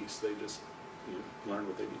expertise. They just learn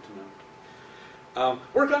what they need to know.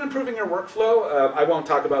 Work on improving your workflow. I won't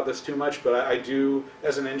talk about this too much, but I do,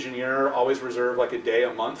 as an engineer, always reserve like a day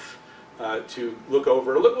a month to look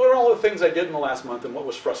over all the things I did in the last month and what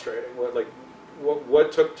was frustrating.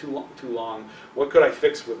 What took too long? What could I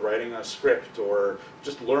fix with writing a script or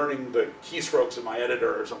just learning the keystrokes in my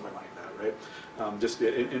editor or something like that, right? Just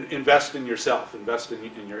invest in yourself, invest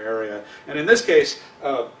in your area. And in this case,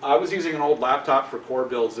 I was using an old laptop for core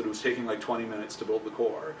builds that it was taking like 20 minutes to build the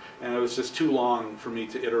core. And it was just too long for me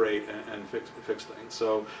to iterate and fix things.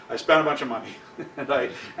 So I spent a bunch of money. and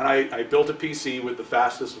I built a PC with the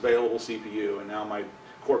fastest available CPU. And now my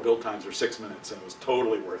core build times are 6 minutes. And it was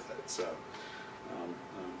totally worth it. So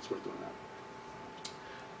it's worth doing that.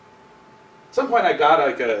 At some point I got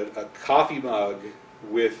like a coffee mug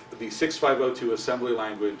with the 6502 assembly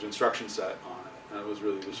language instruction set on it, and it was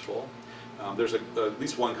really useful. There's at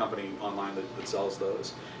least one company online that sells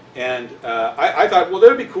those. And I thought, well, that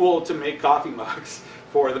would be cool to make coffee mugs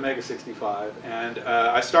for the Mega65. And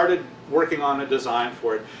I started working on a design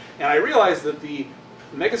for it, and I realized that the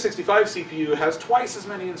Mega65 CPU has twice as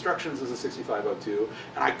many instructions as a 6502,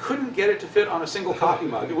 and I couldn't get it to fit on a single coffee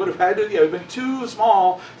mug. It would have had to, have been too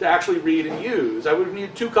small to actually read and use. I would have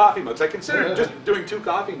needed 2 coffee mugs. I considered just doing 2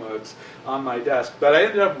 coffee mugs on my desk, but I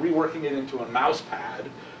ended up reworking it into a mouse pad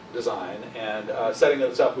design and setting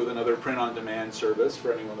this up with another print-on-demand service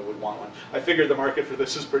for anyone that would want one. I figured the market for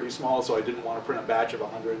this is pretty small, so I didn't want to print a batch of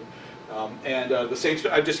 100. The same,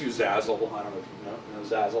 I just use Zazzle. I don't know if you know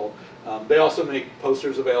Zazzle. They also make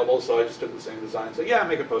posters available, so I just took the same design and said, yeah,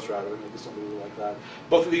 make a poster out of it, maybe somebody will like that.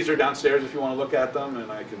 Both of these are downstairs if you want to look at them,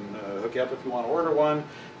 and I can hook you up if you want to order one.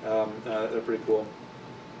 They're pretty cool.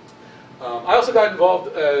 I also got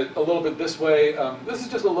involved a little bit this way. This is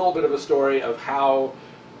just a little bit of a story of how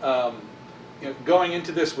going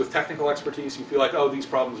into this with technical expertise, you feel like, oh, these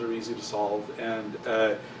problems are easy to solve. And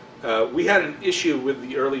we had an issue with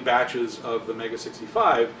the early batches of the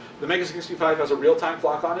Mega65. The Mega65 has a real-time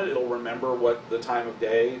clock on it. It'll remember what the time of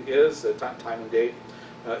day is, the time and date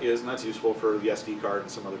is, and that's useful for the SD card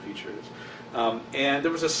and some other features. And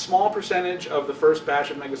there was a small percentage of the first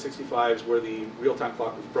batch of Mega65s where the real-time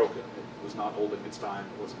clock was broken. It was not holding its time.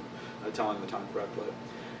 It wasn't telling the time correctly.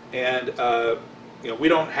 And we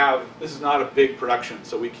don't have, this is not a big production,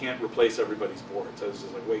 so we can't replace everybody's boards. So this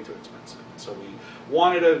is like way too expensive. So we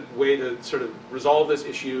wanted a way to sort of resolve this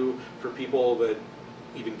issue for people that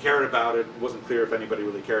even cared about it. It wasn't clear if anybody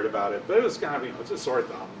really cared about it, but it was kind of, it's a sore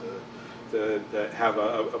thumb to have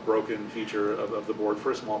a broken feature of the board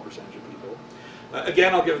for a small percentage of people.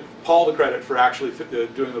 Again, I'll give Paul the credit for actually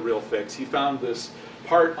doing the real fix. He found this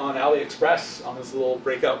part on AliExpress on this little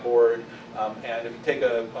breakout board. And if you take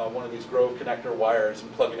one of these Grove connector wires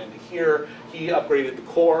and plug it into here, he upgraded the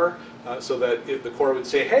core so that the core would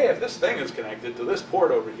say, hey, if this thing is connected to this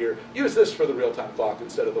port over here, use this for the real-time clock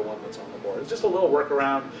instead of the one that's on the board. It's just a little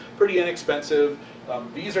workaround, pretty inexpensive.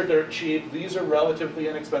 These are dirt cheap. These are relatively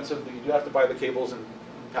inexpensive, but you do have to buy the cables in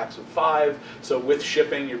packs of 5. So with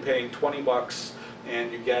shipping, you're paying $20,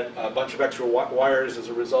 and you get a bunch of extra wires as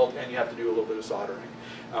a result, and you have to do a little bit of soldering.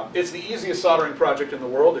 It's the easiest soldering project in the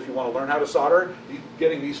world if you want to learn how to solder.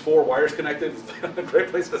 Getting these 4 wires connected is a great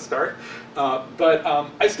place to start. But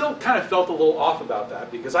I still kind of felt a little off about that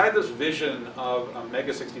because I had this vision of a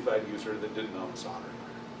Mega65 user that didn't own a soldering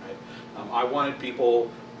iron. Right? I wanted people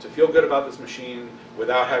to feel good about this machine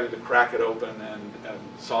without having to crack it open and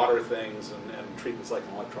solder things and treat this like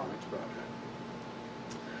an electronics project.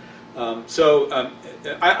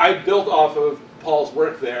 I built off of Paul's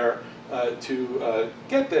work there to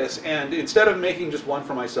get this, and instead of making just one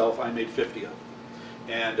for myself, I made 50 of them.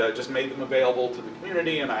 And just made them available to the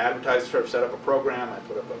community, and I advertised, set up a program, I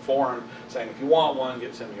put up a form saying if you want one,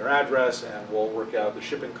 send me your address, and we'll work out the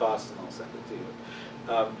shipping costs, and I'll send it to you.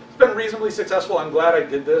 It's been reasonably successful. I'm glad I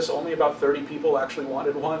did this. Only about 30 people actually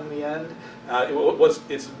wanted one in the end.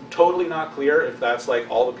 It's totally not clear if that's like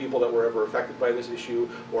all the people that were ever affected by this issue,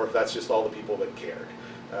 or if that's just all the people that cared.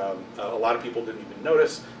 A lot of people didn't even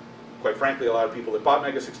notice. Quite frankly, a lot of people that bought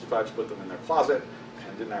Mega65s put them in their closet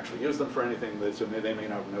and didn't actually use them for anything. So they may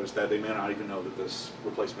not have noticed that. They may not even know that this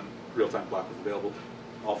replacement real-time clock was available.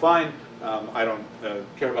 All fine. I don't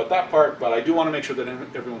care about that part, but I do want to make sure that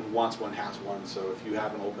everyone who wants one has one. So if you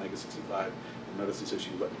have an old Mega65 and notice this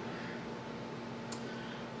issue, let me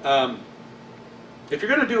know. If you're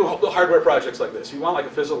going to do hardware projects like this, you want like a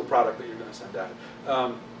physical product that you're going to send out,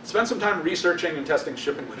 spend some time researching and testing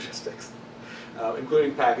shipping logistics.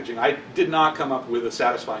 Including packaging. I did not come up with a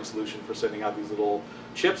satisfying solution for sending out these little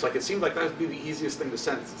chips. Like it seemed like that would be the easiest thing to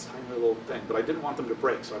send. It's this tiny little thing, but I didn't want them to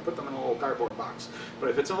break, so I put them in a little cardboard box. But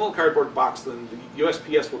if it's in a little cardboard box, then the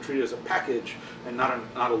USPS will treat it as a package and not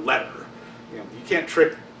a letter. You can't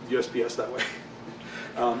trick USPS that way.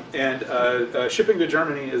 Shipping to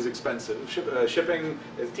Germany is expensive. Shipping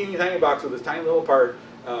is a teeny tiny box with this tiny little part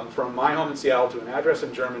from my home in Seattle to an address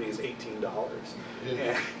in Germany is $18.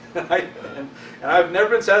 And I've never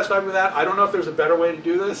been satisfied with that. I don't know if there's a better way to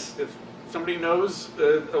do this. If somebody knows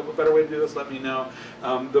a better way to do this, let me know.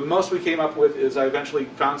 The most we came up with is I eventually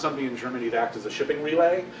found something in Germany to act as a shipping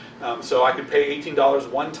relay. So I could pay $18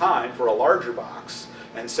 one time for a larger box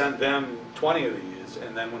and send them 20 of these.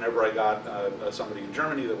 And then whenever I got somebody in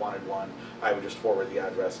Germany that wanted one, I would just forward the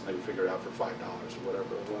address and they would figure it out for $5 or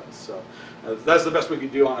whatever it was. So that's the best we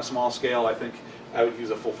could do on a small scale. I think I would use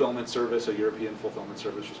a fulfillment service, a European fulfillment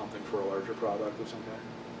service or something for a larger product of some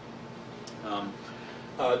kind.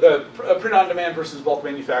 The print-on-demand versus bulk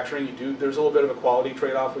manufacturing, there's a little bit of a quality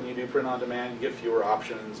trade-off when you do print-on-demand. You get fewer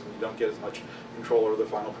options and you don't get as much control over the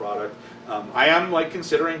final product. I am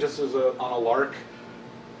considering just as on a lark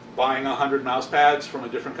buying 100 mouse pads from a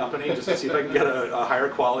different company just to see if I can get a higher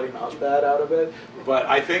quality mouse pad out of it. But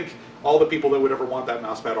I think all the people that would ever want that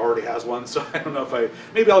mouse pad already has one, so I don't know if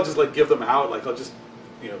maybe I'll just give them out. I'll just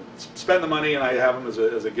spend the money and I have them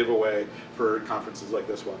as a giveaway for conferences like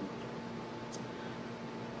this one.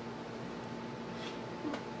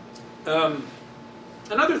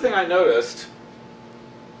 Another thing I noticed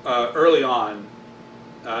early on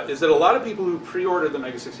is that a lot of people who pre-ordered the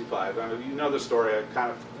Mega65, I mean, you know the story, I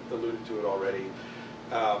kind of alluded to it already.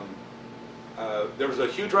 There was a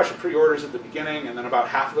huge rush of pre-orders at the beginning, and then about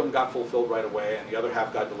half of them got fulfilled right away, and the other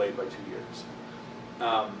half got delayed by 2 years.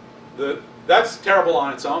 That's terrible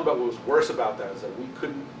on its own, but what was worse about that is that we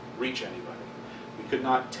couldn't reach anybody. We could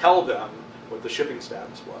not tell them what the shipping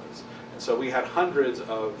status was. And so we had hundreds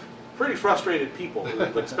of pretty frustrated people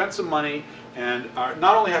who spent some money and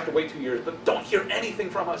not only have to wait 2 years, but don't hear anything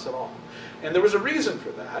from us at all. And there was a reason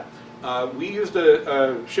for that. We used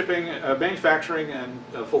a manufacturing and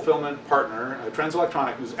fulfillment partner, Trends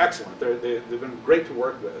Electronic, who's excellent. They've been great to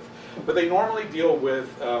work with. But they normally deal with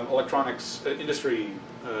electronics industry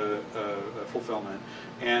fulfillment.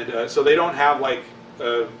 And so they don't have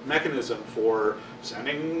a mechanism for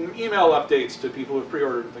sending email updates to people who've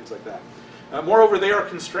pre-ordered and things like that. Moreover, they are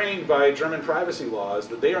constrained by German privacy laws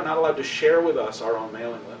that they are not allowed to share with us our own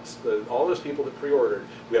mailing list. All those people that pre-ordered,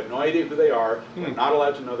 we have no idea who they are. We're not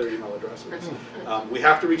allowed to know their email addresses. We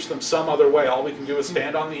have to reach them some other way. All we can do is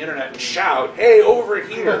stand on the internet and shout, "Hey, over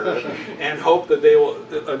here," and hope that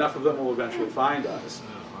enough of them will eventually find us.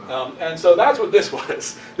 And so that's what this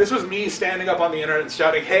was. This was me standing up on the internet and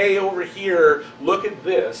shouting, "Hey, over here, look at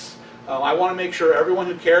this." I want to make sure everyone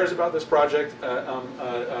who cares about this project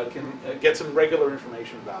can get some regular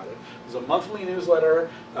information about it. There's a monthly newsletter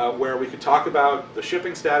where we could talk about the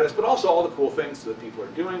shipping status, but also all the cool things that people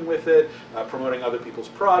are doing with it, promoting other people's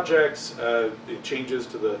projects, changes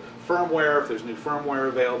to the firmware, if there's new firmware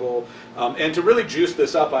available. And to really juice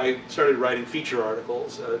this up, I started writing feature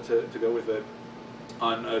articles to go with it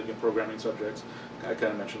on programming subjects. I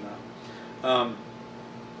kind of mentioned that.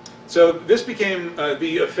 So this became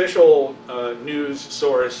the official news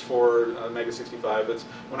source for Mega65. It's,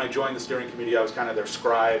 when I joined the steering committee, I was kind of their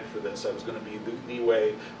scribe for this. I was going to be the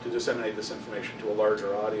way to disseminate this information to a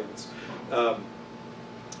larger audience. But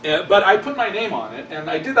I put my name on it, and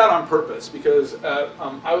I did that on purpose because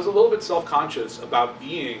I was a little bit self-conscious about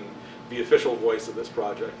being the official voice of this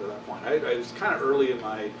project at that point. I was kind of early in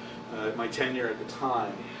my tenure at the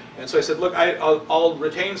time. And so I said, look, I'll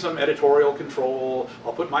retain some editorial control.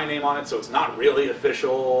 I'll put my name on it so it's not really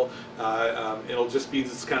official. It'll just be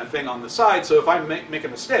this kind of thing on the side. So if I make a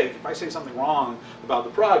mistake, if I say something wrong about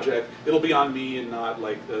the project, it'll be on me and not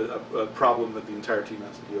like a problem that the entire team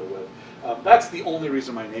has to deal with. That's the only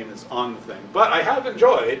reason my name is on the thing. But I have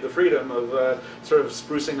enjoyed the freedom of sort of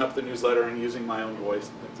sprucing up the newsletter and using my own voice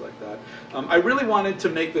and things like that. I really wanted to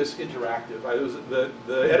make this interactive.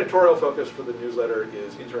 The editorial focus for the newsletter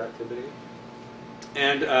is interactivity.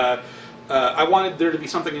 And I wanted there to be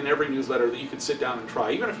something in every newsletter that you could sit down and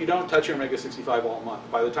try. Even if you don't touch your Mega65 all month,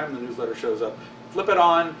 by the time the newsletter shows up, flip it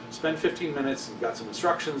on, spend 15 minutes, you've got some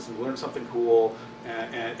instructions, and learn something cool,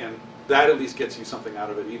 and that at least gets you something out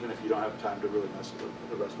of it, even if you don't have time to really mess with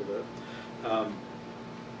the rest of it.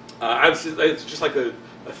 It's just like a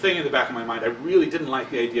thing in the back of my mind. I really didn't like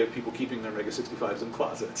the idea of people keeping their Mega65s in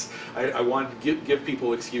closets. I wanted to give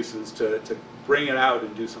people excuses to bring it out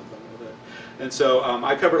and do something with it. And so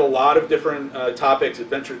I covered a lot of different topics: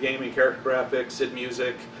 adventure gaming, character graphics, SID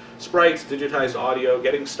music, sprites, digitized audio,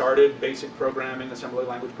 getting started, basic programming, assembly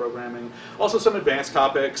language programming. Also some advanced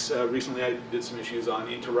topics. Recently I did some issues on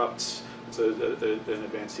interrupts. It's an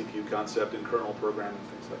advanced CPU concept in kernel programming,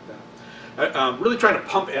 things like that. Really trying to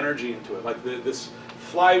pump energy into it, like this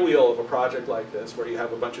flywheel of a project like this, where you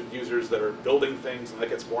have a bunch of users that are building things, and that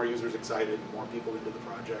gets more users excited and more people into the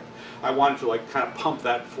project. I wanted to like kind of pump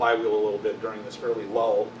that flywheel a little bit during this early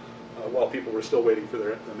lull, while people were still waiting for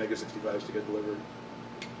their Mega65s to get delivered.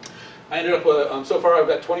 I ended up with, so far I've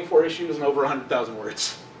got 24 issues and over 100,000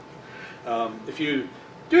 words. If you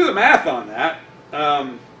do the math on that,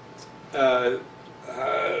 I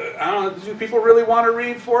don't know, do people really want to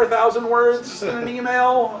read 4,000 words in an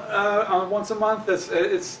email once a month?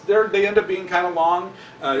 They end up being kind of long.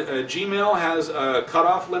 Gmail has a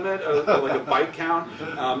cutoff limit, like a byte count,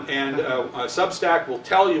 and Substack will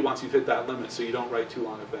tell you once you've hit that limit, so you don't write too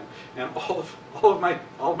long a thing. And all of my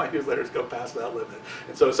newsletters go past that limit.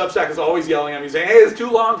 And so Substack is always yelling at me, saying, "Hey, it's too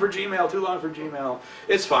long for Gmail, too long for Gmail."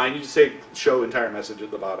 It's fine. You just say "show entire message"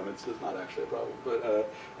 at the bottom. It's not actually a problem. But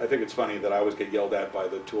I think it's funny that I always get yelled at by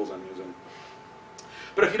the tools I'm using.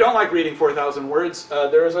 But if you don't like reading 4,000 words,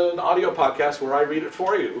 there is an audio podcast where I read it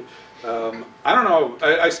for you. I don't know.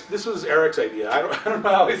 This was Eric's idea. I don't know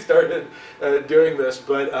how he started doing this,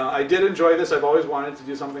 but I did enjoy this. I've always wanted to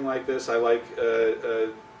do something like this. I like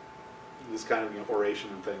this kind of oration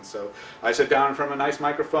and things. So I sit down in front of a nice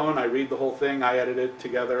microphone. I read the whole thing. I edit it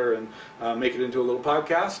together and make it into a little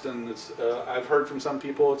podcast. And I've heard from some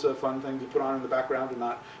people it's a fun thing to put on in the background and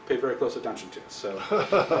not pay very close attention to. So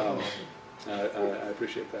I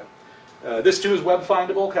appreciate that. This too is web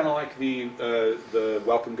findable, kind of like the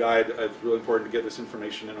welcome guide. It's really important to get this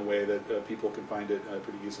information in a way that people can find it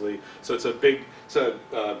pretty easily. So it's a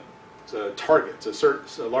target.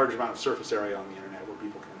 It's a large amount of surface area on the internet where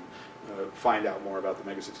people can find out more about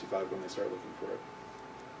the Mega65 when they start looking for it.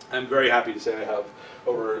 I'm very happy to say I have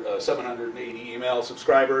over 780 email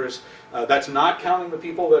subscribers. That's not counting the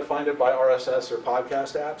people that find it by RSS or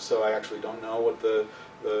podcast apps, so I actually don't know what the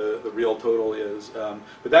real total is.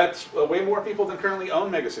 But that's way more people than currently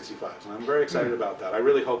own Mega65s, and I'm very excited about that. I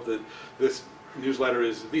really hope that this newsletter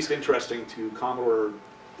is at least interesting to Commodore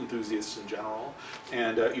enthusiasts in general,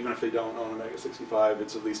 and even if they don't own a Mega65,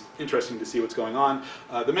 it's at least interesting to see what's going on.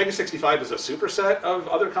 The Mega65 is a superset of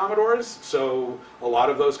other Commodores, so a lot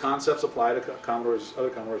of those concepts apply to other Commodores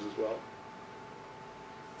as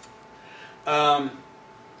well.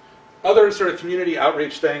 Other sort of community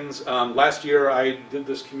outreach things. Last year I did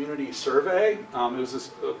this community survey. It was this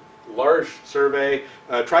large survey.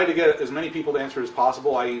 Tried to get as many people to answer as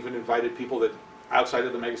possible. I even invited people that outside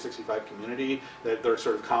of the Mega65 community that they're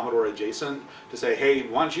sort of Commodore adjacent to say, hey,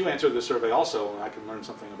 why don't you answer this survey also, and I can learn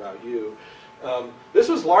something about you. This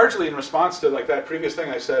was largely in response to like that previous thing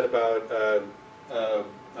I said about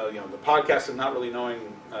the podcast and not really knowing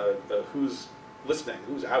who's listening,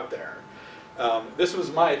 who's out there. This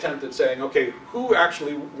was my attempt at saying, okay,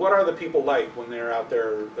 what are the people like when they're out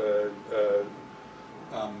there?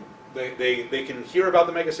 They can hear about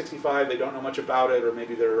the Mega65, they don't know much about it, or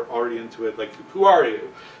maybe they're already into it. Like, who are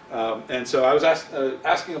you? And so I was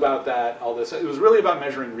asking about that, all this. It was really about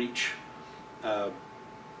measuring reach. I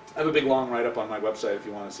have a big long write-up on my website if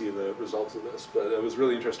you want to see the results of this, but it was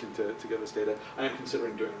really interesting to get this data. I am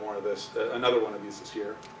considering doing more of this, another one of these this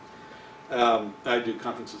year. I do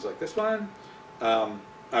conferences like this one.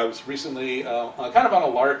 I was recently kind of on a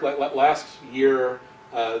lark. Last year,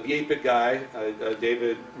 the 8-bit guy,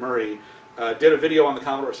 David Murray, did a video on the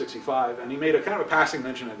Commodore 65, and he made a kind of a passing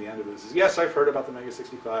mention at the end of it. He says, yes, I've heard about the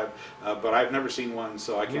Mega65, but I've never seen one,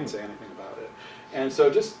 so I can't say anything about it. And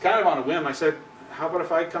so just kind of on a whim, I said, how about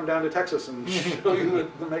if I come down to Texas and show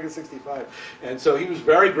you the Mega65? And so he was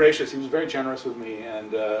very gracious. He was very generous with me,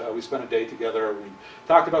 and we spent a day together. We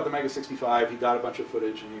talked about the Mega65. He got a bunch of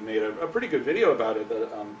footage, and he made a pretty good video about it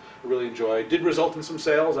that I really enjoyed. Did result in some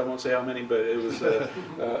sales. I won't say how many, but it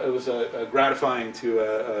was gratifying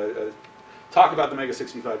to talk about the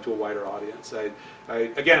Mega65 to a wider audience.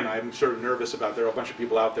 Again, I'm sort of nervous about there are a bunch of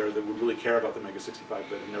people out there that would really care about the Mega65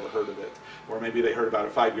 but have never heard of it. Or maybe they heard about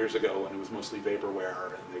it 5 years ago when it was mostly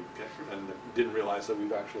vaporware and they didn't realize that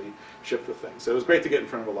we've actually shipped the thing. So it was great to get in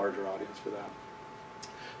front of a larger audience for that.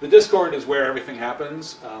 The Discord is where everything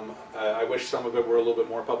happens. I wish some of it were a little bit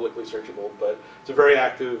more publicly searchable, but it's a very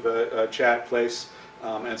active chat place.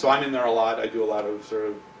 And so I'm in there a lot. I do a lot of sort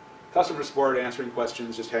of customer support, answering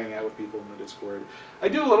questions, just hanging out with people in the Discord. I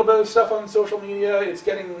do a little bit of stuff on social media. It's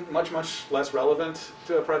getting much, much less relevant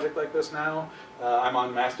to a project like this now. I'm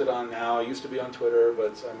on Mastodon now. I used to be on Twitter,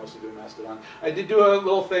 but I mostly do Mastodon. I did do a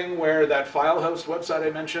little thing where that file host website I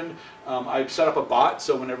mentioned, I've set up a bot,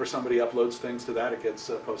 so whenever somebody uploads things to that, it gets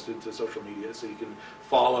posted to social media, so you can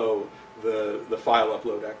follow the file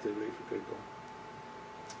upload activity for people.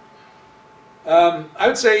 I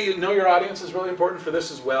would say know your audience is really important for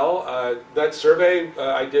this as well. That survey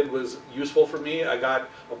I did was useful for me. I got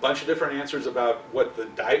a bunch of different answers about what the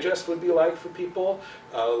digest would be like for people.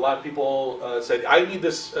 A lot of people said, I need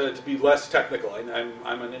this to be less technical.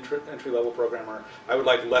 I'm an entry-level programmer. I would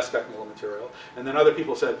like less technical material. And then other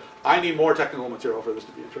people said, I need more technical material for this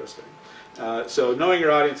to be interesting. So knowing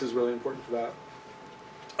your audience is really important for that.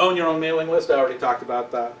 Own your own mailing list. I already talked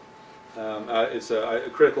about that. It's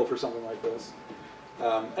critical for something like this.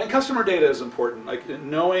 And customer data is important. Like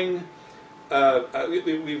knowing,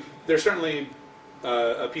 there's certainly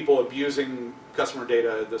people abusing customer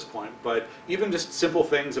data at this point, but even just simple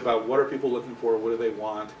things about what are people looking for, what do they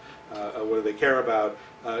want, what do they care about,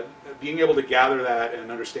 being able to gather that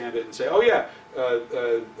and understand it and say, oh yeah,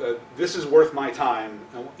 this is worth my time,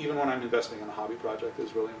 even when I'm investing in a hobby project,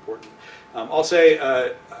 is really important. I'll say,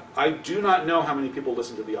 I do not know how many people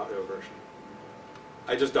listen to the audio version.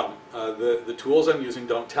 I just don't. The tools I'm using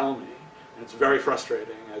don't tell me, and it's very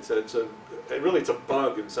frustrating. It's a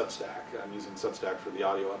bug in Substack. I'm using Substack for the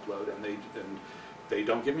audio upload, and they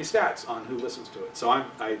don't give me stats on who listens to it. So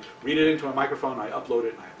I read it into a microphone, I upload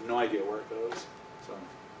it, and I have no idea where it goes. So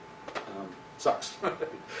sucks.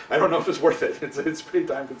 I don't know if it's worth it. It's pretty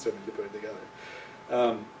time consuming to put it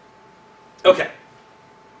together. Okay.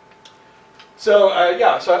 So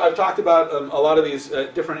so I've talked about a lot of these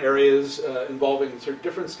different areas involving sort of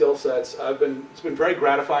different skill sets. It's been very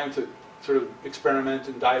gratifying to sort of experiment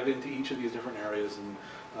and dive into each of these different areas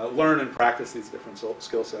and learn and practice these different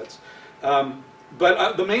skill sets.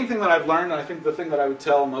 But the main thing that I've learned, and I think the thing that I would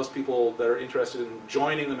tell most people that are interested in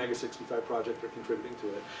joining the Mega65 project or contributing to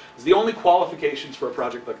it, is the only qualifications for a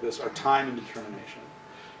project like this are time and determination.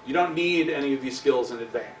 You don't need any of these skills in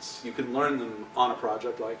advance. You can learn them on a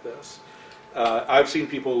project like this. I've seen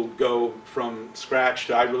people go from scratch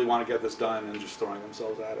to I really want to get this done and just throwing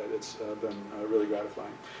themselves at it. It's been really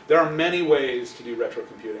gratifying. There are many ways to do retro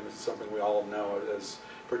computing. This is something we all know as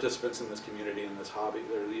participants in this community and this hobby.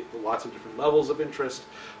 There are lots of different levels of interest,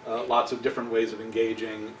 lots of different ways of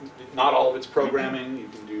engaging. Not all of it's programming. You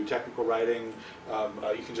can do technical writing.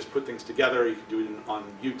 You can just put things together. You can do it on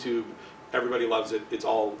YouTube. Everybody loves it. It's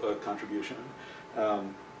all a contribution.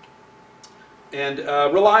 And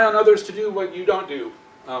rely on others to do what you don't do,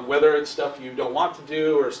 whether it's stuff you don't want to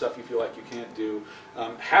do or stuff you feel like you can't do.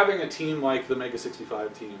 Having a team like the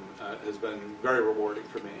Mega65 team has been very rewarding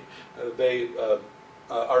for me. They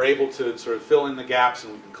are able to sort of fill in the gaps,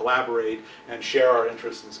 and we can collaborate and share our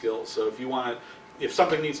interests and skills. So if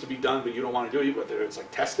something needs to be done but you don't want to do it, whether it's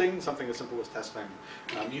like testing, something as simple as testing,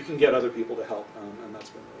 you can get other people to help, and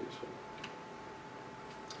that's been really useful.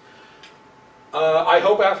 I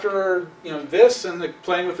hope after this and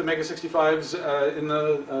playing with the Mega65s in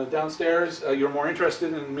the downstairs, you're more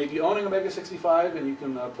interested in maybe owning a Mega65 and you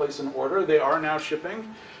can place an order. They are now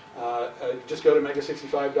shipping. Just go to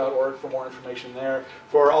Mega65.org for more information there.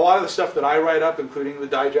 For a lot of the stuff that I write up, including the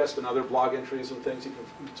digest and other blog entries and things, you can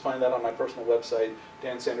find that on my personal website,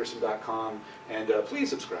 dansanderson.com. And please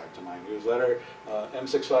subscribe to my newsletter,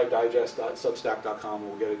 m65digest.substack.com.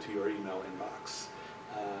 We'll get it to your email inbox.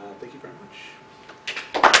 Thank you very much.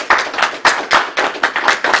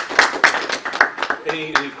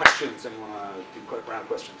 Any questions? Anyone want to do quick round of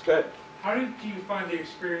questions? Go ahead. How did you find the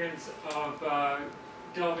experience of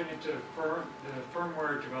delving into the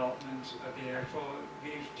firmware development of the actual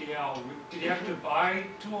VHDL? Did you have to buy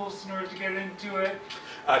tools in order to get into it?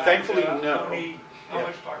 Thankfully, no. How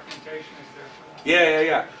much documentation is there for that?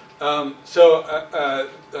 Yeah. So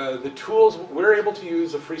the tools, we're able to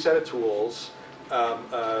use a free set of tools.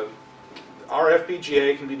 Our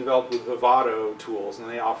FPGA can be developed with Vivado tools, and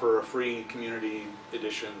they offer a free community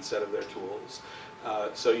edition set of their tools.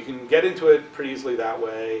 So you can get into it pretty easily that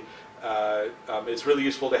way. It's really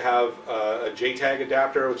useful to have a JTAG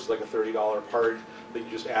adapter, which is like a $30 part that you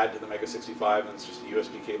just add to the Mega65, and it's just a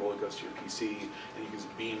USB cable that goes to your PC, and you can just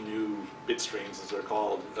beam new bit streams, as they're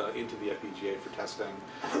called, into the FPGA for testing.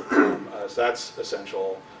 So that's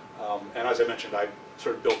essential. And as I mentioned, I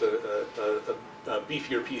sort of built a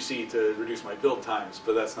beefier PC to reduce my build times,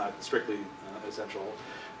 but that's not strictly essential.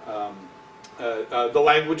 The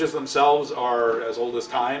languages themselves are as old as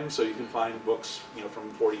time, so you can find books from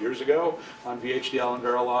 40 years ago on VHDL and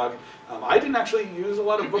Verilog. I didn't actually use a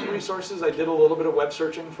lot of book resources. I did a little bit of web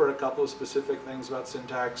searching for a couple of specific things about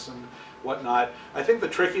syntax and whatnot. I think the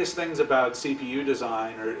trickiest things about CPU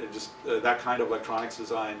design, or just that kind of electronics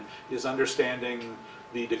design, is understanding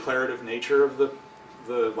the declarative nature of the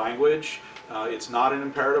language. It's not an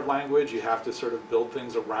imperative language. You have to sort of build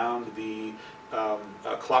things around the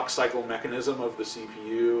clock cycle mechanism of the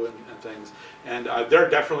CPU and things. And there are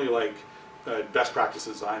definitely like best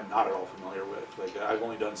practices I'm not at all familiar with. Like I've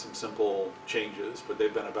only done some simple changes, but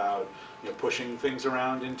they've been about pushing things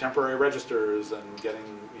around in temporary registers and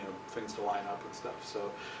getting things to line up and stuff.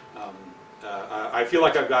 So I feel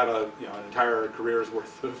like I've got an entire career's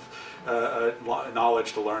worth of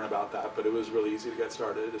knowledge to learn about that, but it was really easy to get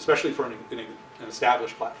started, especially for an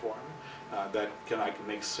established platform that I can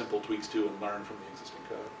make simple tweaks to and learn from the existing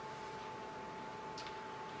code.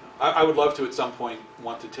 I would love to at some point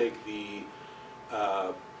want to take the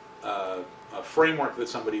framework that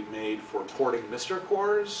somebody made for porting MR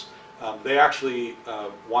cores. They actually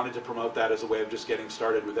wanted to promote that as a way of just getting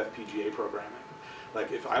started with FPGA programming.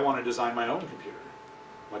 Like if I want to design my own computer,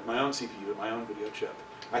 like my own CPU, my own video chip,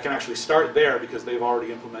 I can actually start there because they've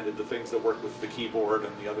already implemented the things that work with the keyboard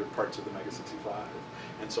and the other parts of the Mega65.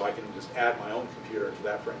 And so I can just add my own computer to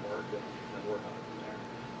that framework and work on it from there.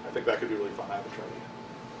 I think that could be really fun. I haven't tried it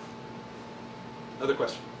yet. Other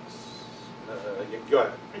questions? Yeah, go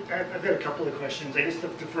ahead. I've got a couple of questions. I guess the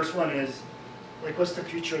first one is, like, what's the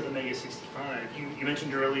future of the Mega65? You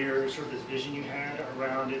mentioned earlier sort of this vision you had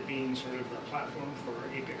around it being sort of a platform for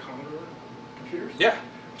 8-bit Commodore computers. Yeah.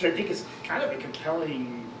 Which I think is kind of a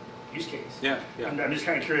compelling use case. Yeah. I'm just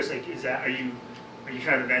kind of curious, like, are you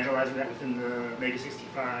kind of evangelizing that within the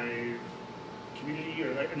Mega65 community,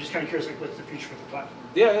 or like, I'm just kind of curious, like, what's the future for the platform?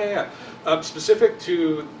 Yeah. Specific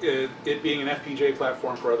to it being an FPGA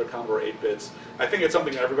platform for other Commodore 8-bits, I think it's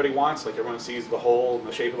something that everybody wants. Like everyone sees the hole and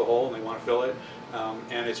the shape of the hole, and they want to fill it.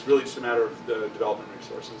 And it's really just a matter of the development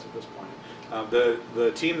resources at this point.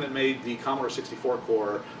 The team that made the Commodore 64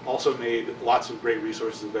 core also made lots of great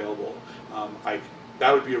resources available.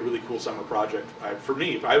 That would be a really cool summer project. For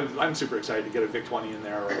me, I'm super excited to get a VIC-20 in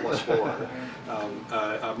there or a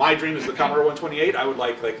 +4. My dream is the Commodore 128. I would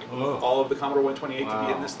like all of the Commodore 128 to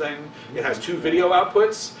be in this thing. It has 2 video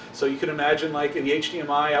outputs, so you can imagine like the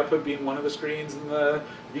HDMI output being one of the screens and the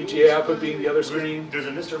VGA output being the other screen. There's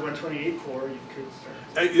a Mr. 128 core you could start.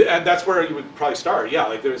 And that's where you would probably start. Yeah,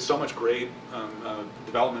 like there's so much great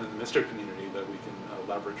development in the MR community that we can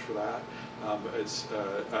leverage for that.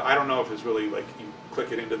 I don't know if it's really like you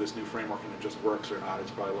click it into this new framework and it just works or not.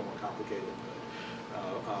 It's probably a little more complicated.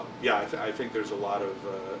 But yeah, I think there's a lot of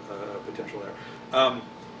potential there.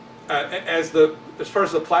 As far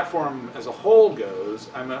as the platform as a whole goes,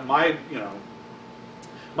 my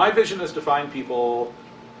vision is to find people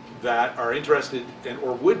that are interested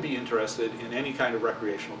or would be interested in any kind of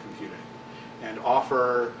recreational computing, and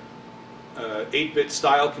offer 8-bit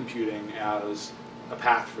style computing as a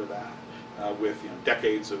path for that. With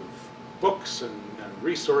decades of books and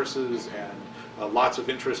resources and lots of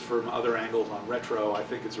interest from other angles on retro. I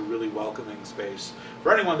think it's a really welcoming space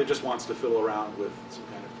for anyone that just wants to fiddle around with some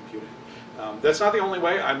kind of computing. That's not the only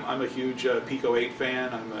way. I'm a huge Pico 8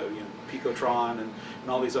 fan. I'm a Picotron and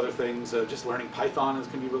all these other things. Just learning Python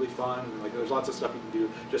can be really fun. Like there's lots of stuff you can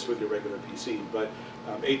do just with your regular PC. But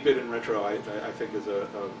 8-bit and retro, I think, is a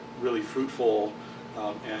really fruitful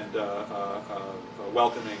and a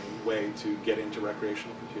welcoming way to get into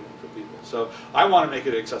recreational computing for people. So I want to make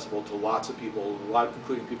it accessible to lots of people,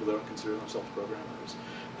 including people that don't consider themselves programmers.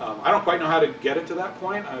 I don't quite know how to get it to that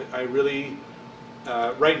point. I really,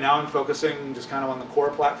 right now I'm focusing just kind of on the core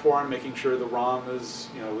platform, making sure the ROM is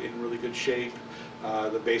in really good shape.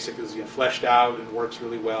 The BASIC is fleshed out and works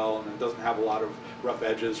really well, and it doesn't have a lot of rough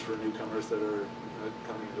edges for newcomers that are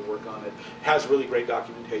coming to work on it. Has really great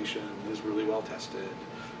documentation, is really well tested.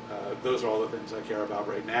 Those are all the things I care about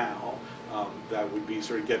right now. That would be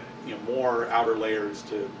sort of get more outer layers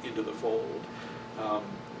into the fold.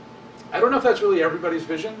 I don't know if that's really everybody's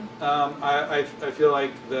vision. I feel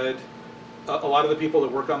like that a lot of the people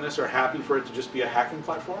that work on this are happy for it to just be a hacking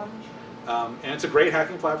platform. And it's a great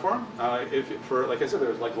hacking platform. Like I said,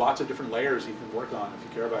 there's like lots of different layers you can work on. If you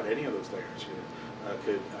care about any of those layers, you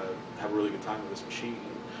could have a really good time with this machine.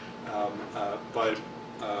 But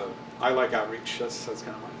I like outreach. That's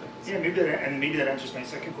kind of my thing. Yeah, maybe that answers my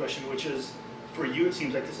second question, which is, for you, it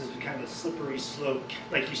seems like this is kind of a slippery slope.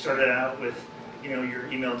 Like you started out with,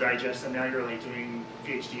 your email digest, and now you're like doing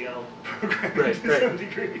VHDL programming to some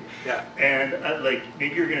degree. Yeah. And like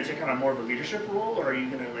maybe you're going to take on a more of a leadership role, or are you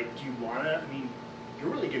going to do you want to? I mean, you're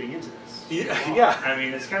really getting into this. Yeah. I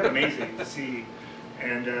mean, it's kind of amazing to see.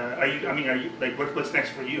 And are you like what's next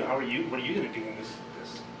for you? What are you going to do in this?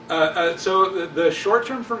 So the short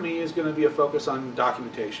term for me is going to be a focus on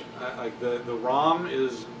documentation. Like the ROM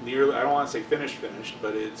is nearly, I don't want to say finished,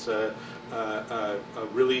 but it's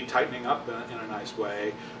really tightening up in a nice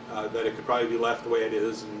way. That it could probably be left the way it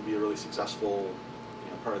is and be a really successful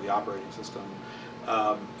part of the operating system.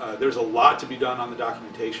 There's a lot to be done on the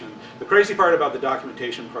documentation. The crazy part about the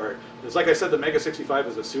documentation part is, like I said, the Mega65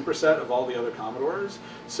 is a superset of all the other Commodores.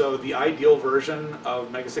 So the ideal version of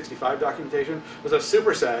Mega65 documentation was a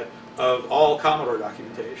superset of all Commodore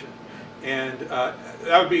documentation. And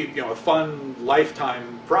that would be a fun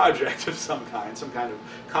lifetime project of some kind of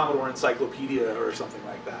Commodore encyclopedia or something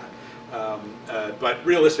like that. But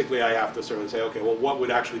realistically, I have to sort of say, okay, well, what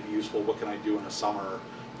would actually be useful? What can I do in a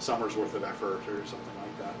summer's worth of effort or something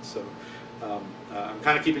like that? So I'm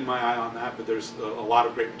kind of keeping my eye on that, but there's a lot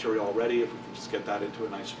of great material already. If we can just get that into a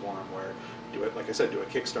nice form where, like I said, do a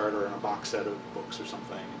Kickstarter and a box set of books or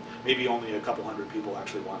something. Maybe only a couple hundred people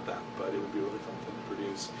actually want that, but it would be a really fun thing to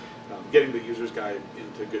produce. Getting the user's guide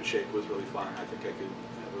into good shape was really fun. I think I could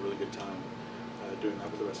have a really good time doing that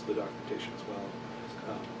with the rest of the documentation as well.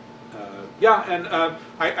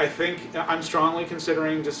 I think I'm strongly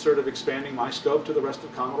considering just sort of expanding my scope to the rest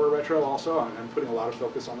of Commodore Retro also. I'm putting a lot of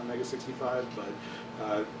focus on the Mega65,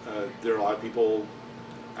 but there are a lot of people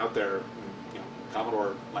out there in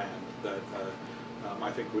Commodore land that I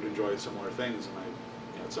think would enjoy similar things. And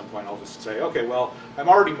at some point I'll just say, okay, well, I'm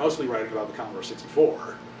already mostly writing about the Commodore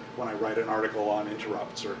 64. When I write an article on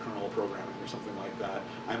interrupts or kernel programming or something like that,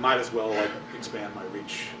 I might as well expand my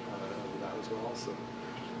reach with that as well. So.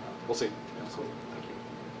 We'll see. Yeah, so, thank you.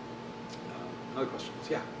 Other questions?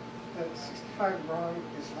 Yeah. The 65 ROM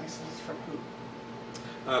is licensed from who?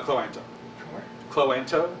 Cloanto. From where?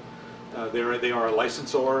 Cloanto. They are a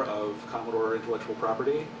licensor of Commodore intellectual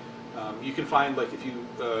property. You can find, like, if you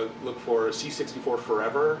look for C64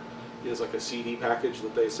 Forever, is like a CD package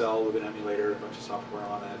that they sell with an emulator, a bunch of software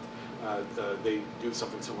on it. They do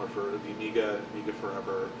something similar for the Amiga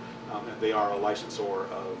Forever, and they are a licensor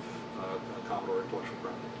of Commodore intellectual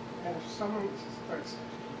property. And if someone starts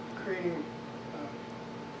creating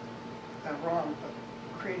that ROM, but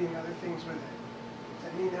creating other things with it,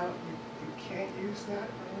 does that mean now you can't use that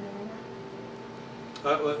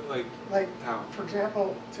ROM anymore? Like how? For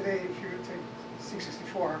example, today if you take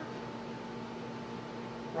C64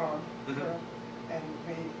 ROM and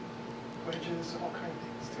made wedges, all kinds of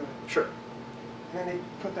things to it. Sure. And then they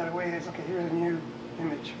put that away as, okay, here's a new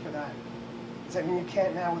image for that. Does that mean you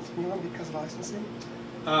can't now with the new one because of licensing?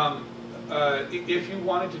 If you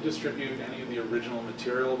wanted to distribute any of the original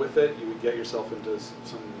material with it, you would get yourself into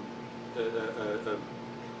some.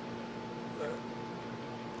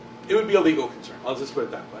 It would be a legal concern. I'll just put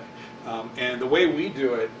it that way. And the way we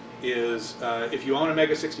do it is if you own a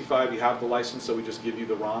Mega65, you have the license, so we just give you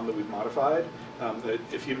the ROM that we've modified.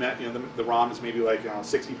 If you met, the ROM is maybe like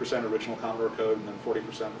 60% original Commodore code and then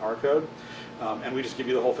 40% our code, and we just give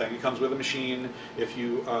you the whole thing. It comes with a machine. If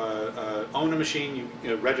you own a machine,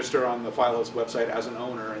 you register on the FileHost website as an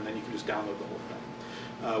owner, and then you can just download the whole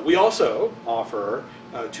thing. We also offer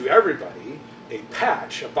to everybody a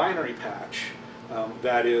patch, a binary patch,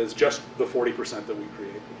 that is just the 40% that we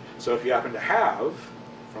created. So if you happen to have,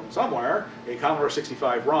 from somewhere, a Commodore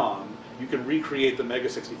 65 ROM, you can recreate the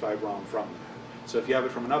Mega65 ROM from that. So if you have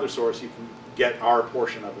it from another source, you can get our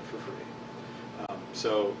portion of it for free.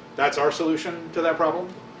 So that's our solution to that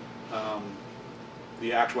problem.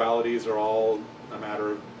 The actualities are all a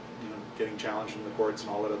matter of getting challenged in the courts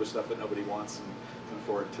and all that other stuff that nobody wants and can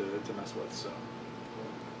afford to mess with. So.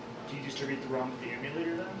 Do you distribute the ROM with the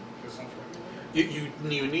emulator then? The software emulator?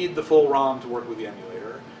 You need the full ROM to work with the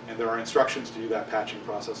emulator, and there are instructions to do that patching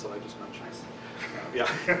process that I just mentioned. Yeah.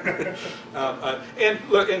 And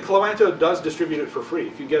look, and Cloanto does distribute it for free.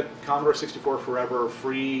 If you get Commodore 64 Forever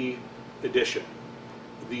free edition,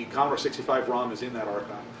 the Commodore 65 ROM is in that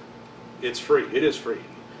archive. It's free. It is free.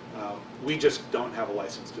 We just don't have a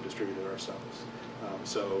license to distribute it ourselves.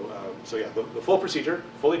 So yeah, the full procedure,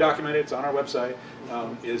 fully documented, it's on our website,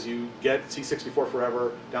 is you get C64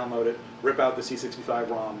 Forever, download it, rip out the C65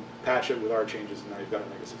 ROM, patch it with our changes, and now you've got a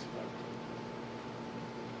Mega65.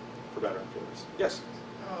 For better and for worse. Yes?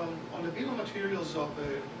 On the bill of materials of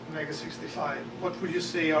the Mega65, what would you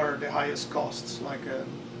say are the highest costs? Like a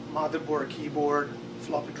motherboard, keyboard,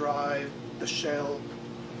 floppy drive, the shell?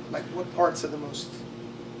 Like what parts are the most?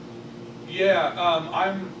 Yeah,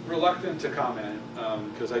 I'm reluctant to comment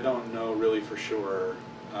because I don't know really for sure.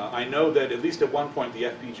 I know that at least at one point the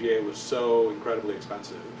FPGA was so incredibly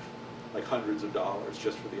expensive, like hundreds of dollars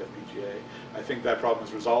just for the FPGA. I think that problem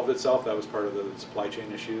has resolved itself. That was part of the supply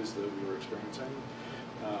chain issues that we were experiencing.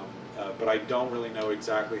 But I don't really know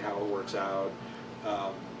exactly how it works out.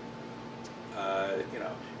 And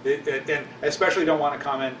I especially don't want to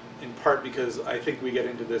comment in part because I think we get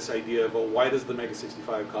into this idea of, well, why does the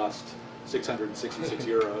Mega65 cost 666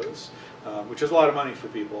 euros, which is a lot of money for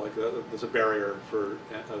people. Like there's a barrier for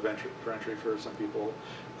entry for some people,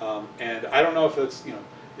 and I don't know if it's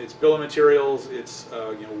it's bill of materials, it's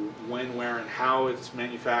when, where, and how it's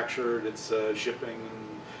manufactured, it's shipping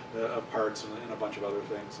of parts and a bunch of other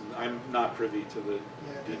things. And I'm not privy to the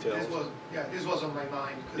details. This was on my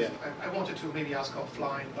mind because I wanted to maybe ask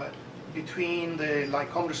offline, but between the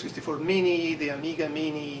Commodore 64 Mini, the Amiga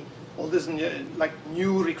Mini, all these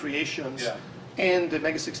new recreations, and the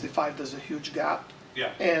Mega65, there's a huge gap.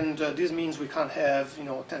 Yeah. And this means we can't have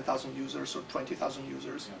 10,000 users or 20,000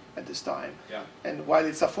 users at this time. Yeah. And while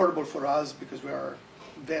it's affordable for us because we are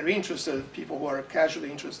very interested, people who are casually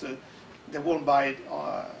interested, they won't buy it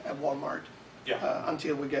at Walmart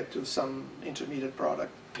until we get to some intermediate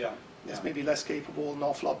product. Yeah. It's maybe less capable,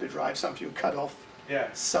 no floppy drive, something you cut off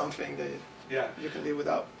something that you can live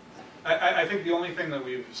without. I think the only thing that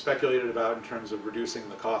we've speculated about in terms of reducing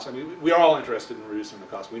the cost, I mean, we are all interested in reducing the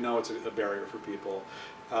cost. We know it's a barrier for people.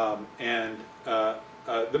 The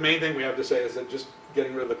main thing we have to say is that just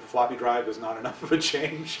getting rid of the floppy drive is not enough of a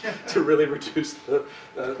change to really reduce the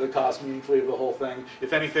cost meaningfully of the whole thing.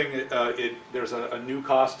 If anything, there's a new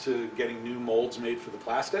cost to getting new molds made for the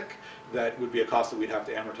plastic that would be a cost that we'd have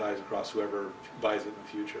to amortize across whoever buys it in the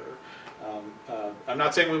future. I'm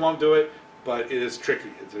not saying we won't do it, but it is tricky.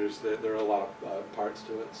 There are a lot of parts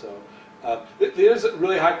to it. So it is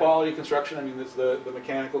really high quality construction. I mean, it's the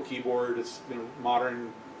mechanical keyboard. It's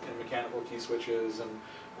modern and mechanical key switches and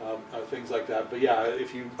things like that. But yeah,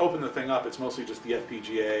 if you open the thing up, it's mostly just the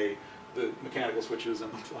FPGA, the mechanical switches,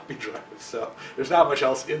 and the floppy drive. So there's not much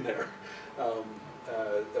else in there.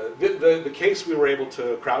 The case we were able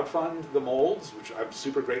to crowdfund the molds, which I'm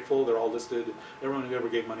super grateful. They're all listed. Everyone who ever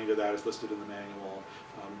gave money to that is listed in the manual.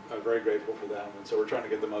 I'm very grateful for them, and so we're trying to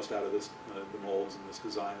get the most out of this, the molds and this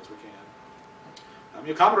design as we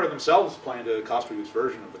can. Commodore themselves plan to cost reduce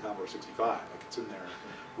version of the Commodore 65. Like it's in their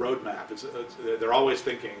roadmap. They're always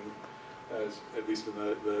thinking, at least in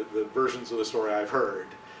the versions of the story I've heard,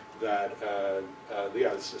 that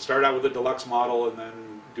start out with a deluxe model and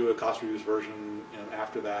then do a cost reduced version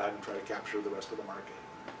after that and try to capture the rest of the market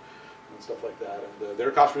and stuff like that. And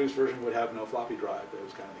their cost reduced version would have no floppy drive. It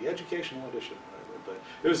was kind of the educational edition, whatever. But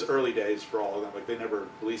it was early days for all of them. Like they never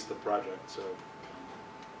released the project, so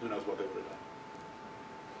who knows what they would have done.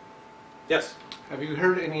 Yes. Have you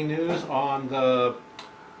heard any news on the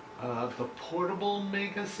The portable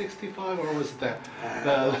Mega65, or was that?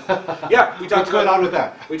 Yeah, we talked What's going about on with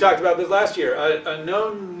that? We talked about this last year.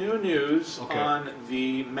 No new news Okay. on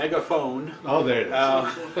the Megaphone. Oh, there it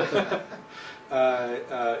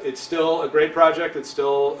is. It's still a great project. It's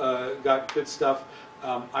still got good stuff.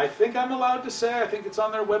 I think I'm allowed to say, I think it's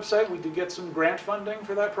on their website. We did get some grant funding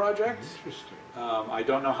for that project. Interesting. I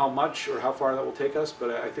don't know how much or how far that will take us,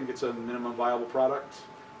 but I think it's a minimum viable product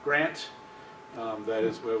grant. That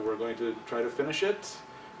is where we're going to try to finish it.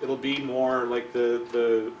 It'll be more like I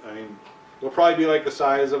mean, it'll probably be like the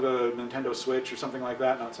size of a Nintendo Switch or something like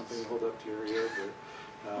that, not something you hold up to your ear,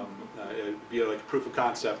 but it'd be like a proof of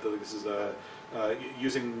concept that this is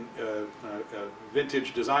using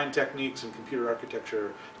vintage design techniques and computer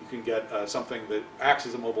architecture. You can get something that acts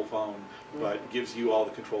as a mobile phone, but gives you all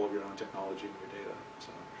the control of your own technology and your data.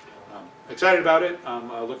 So, excited about it. I'm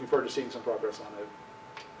looking forward to seeing some progress on it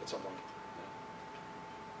at some point.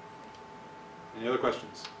 Any other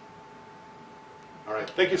questions? All right.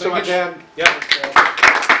 Thank you so much. Dan. Yeah.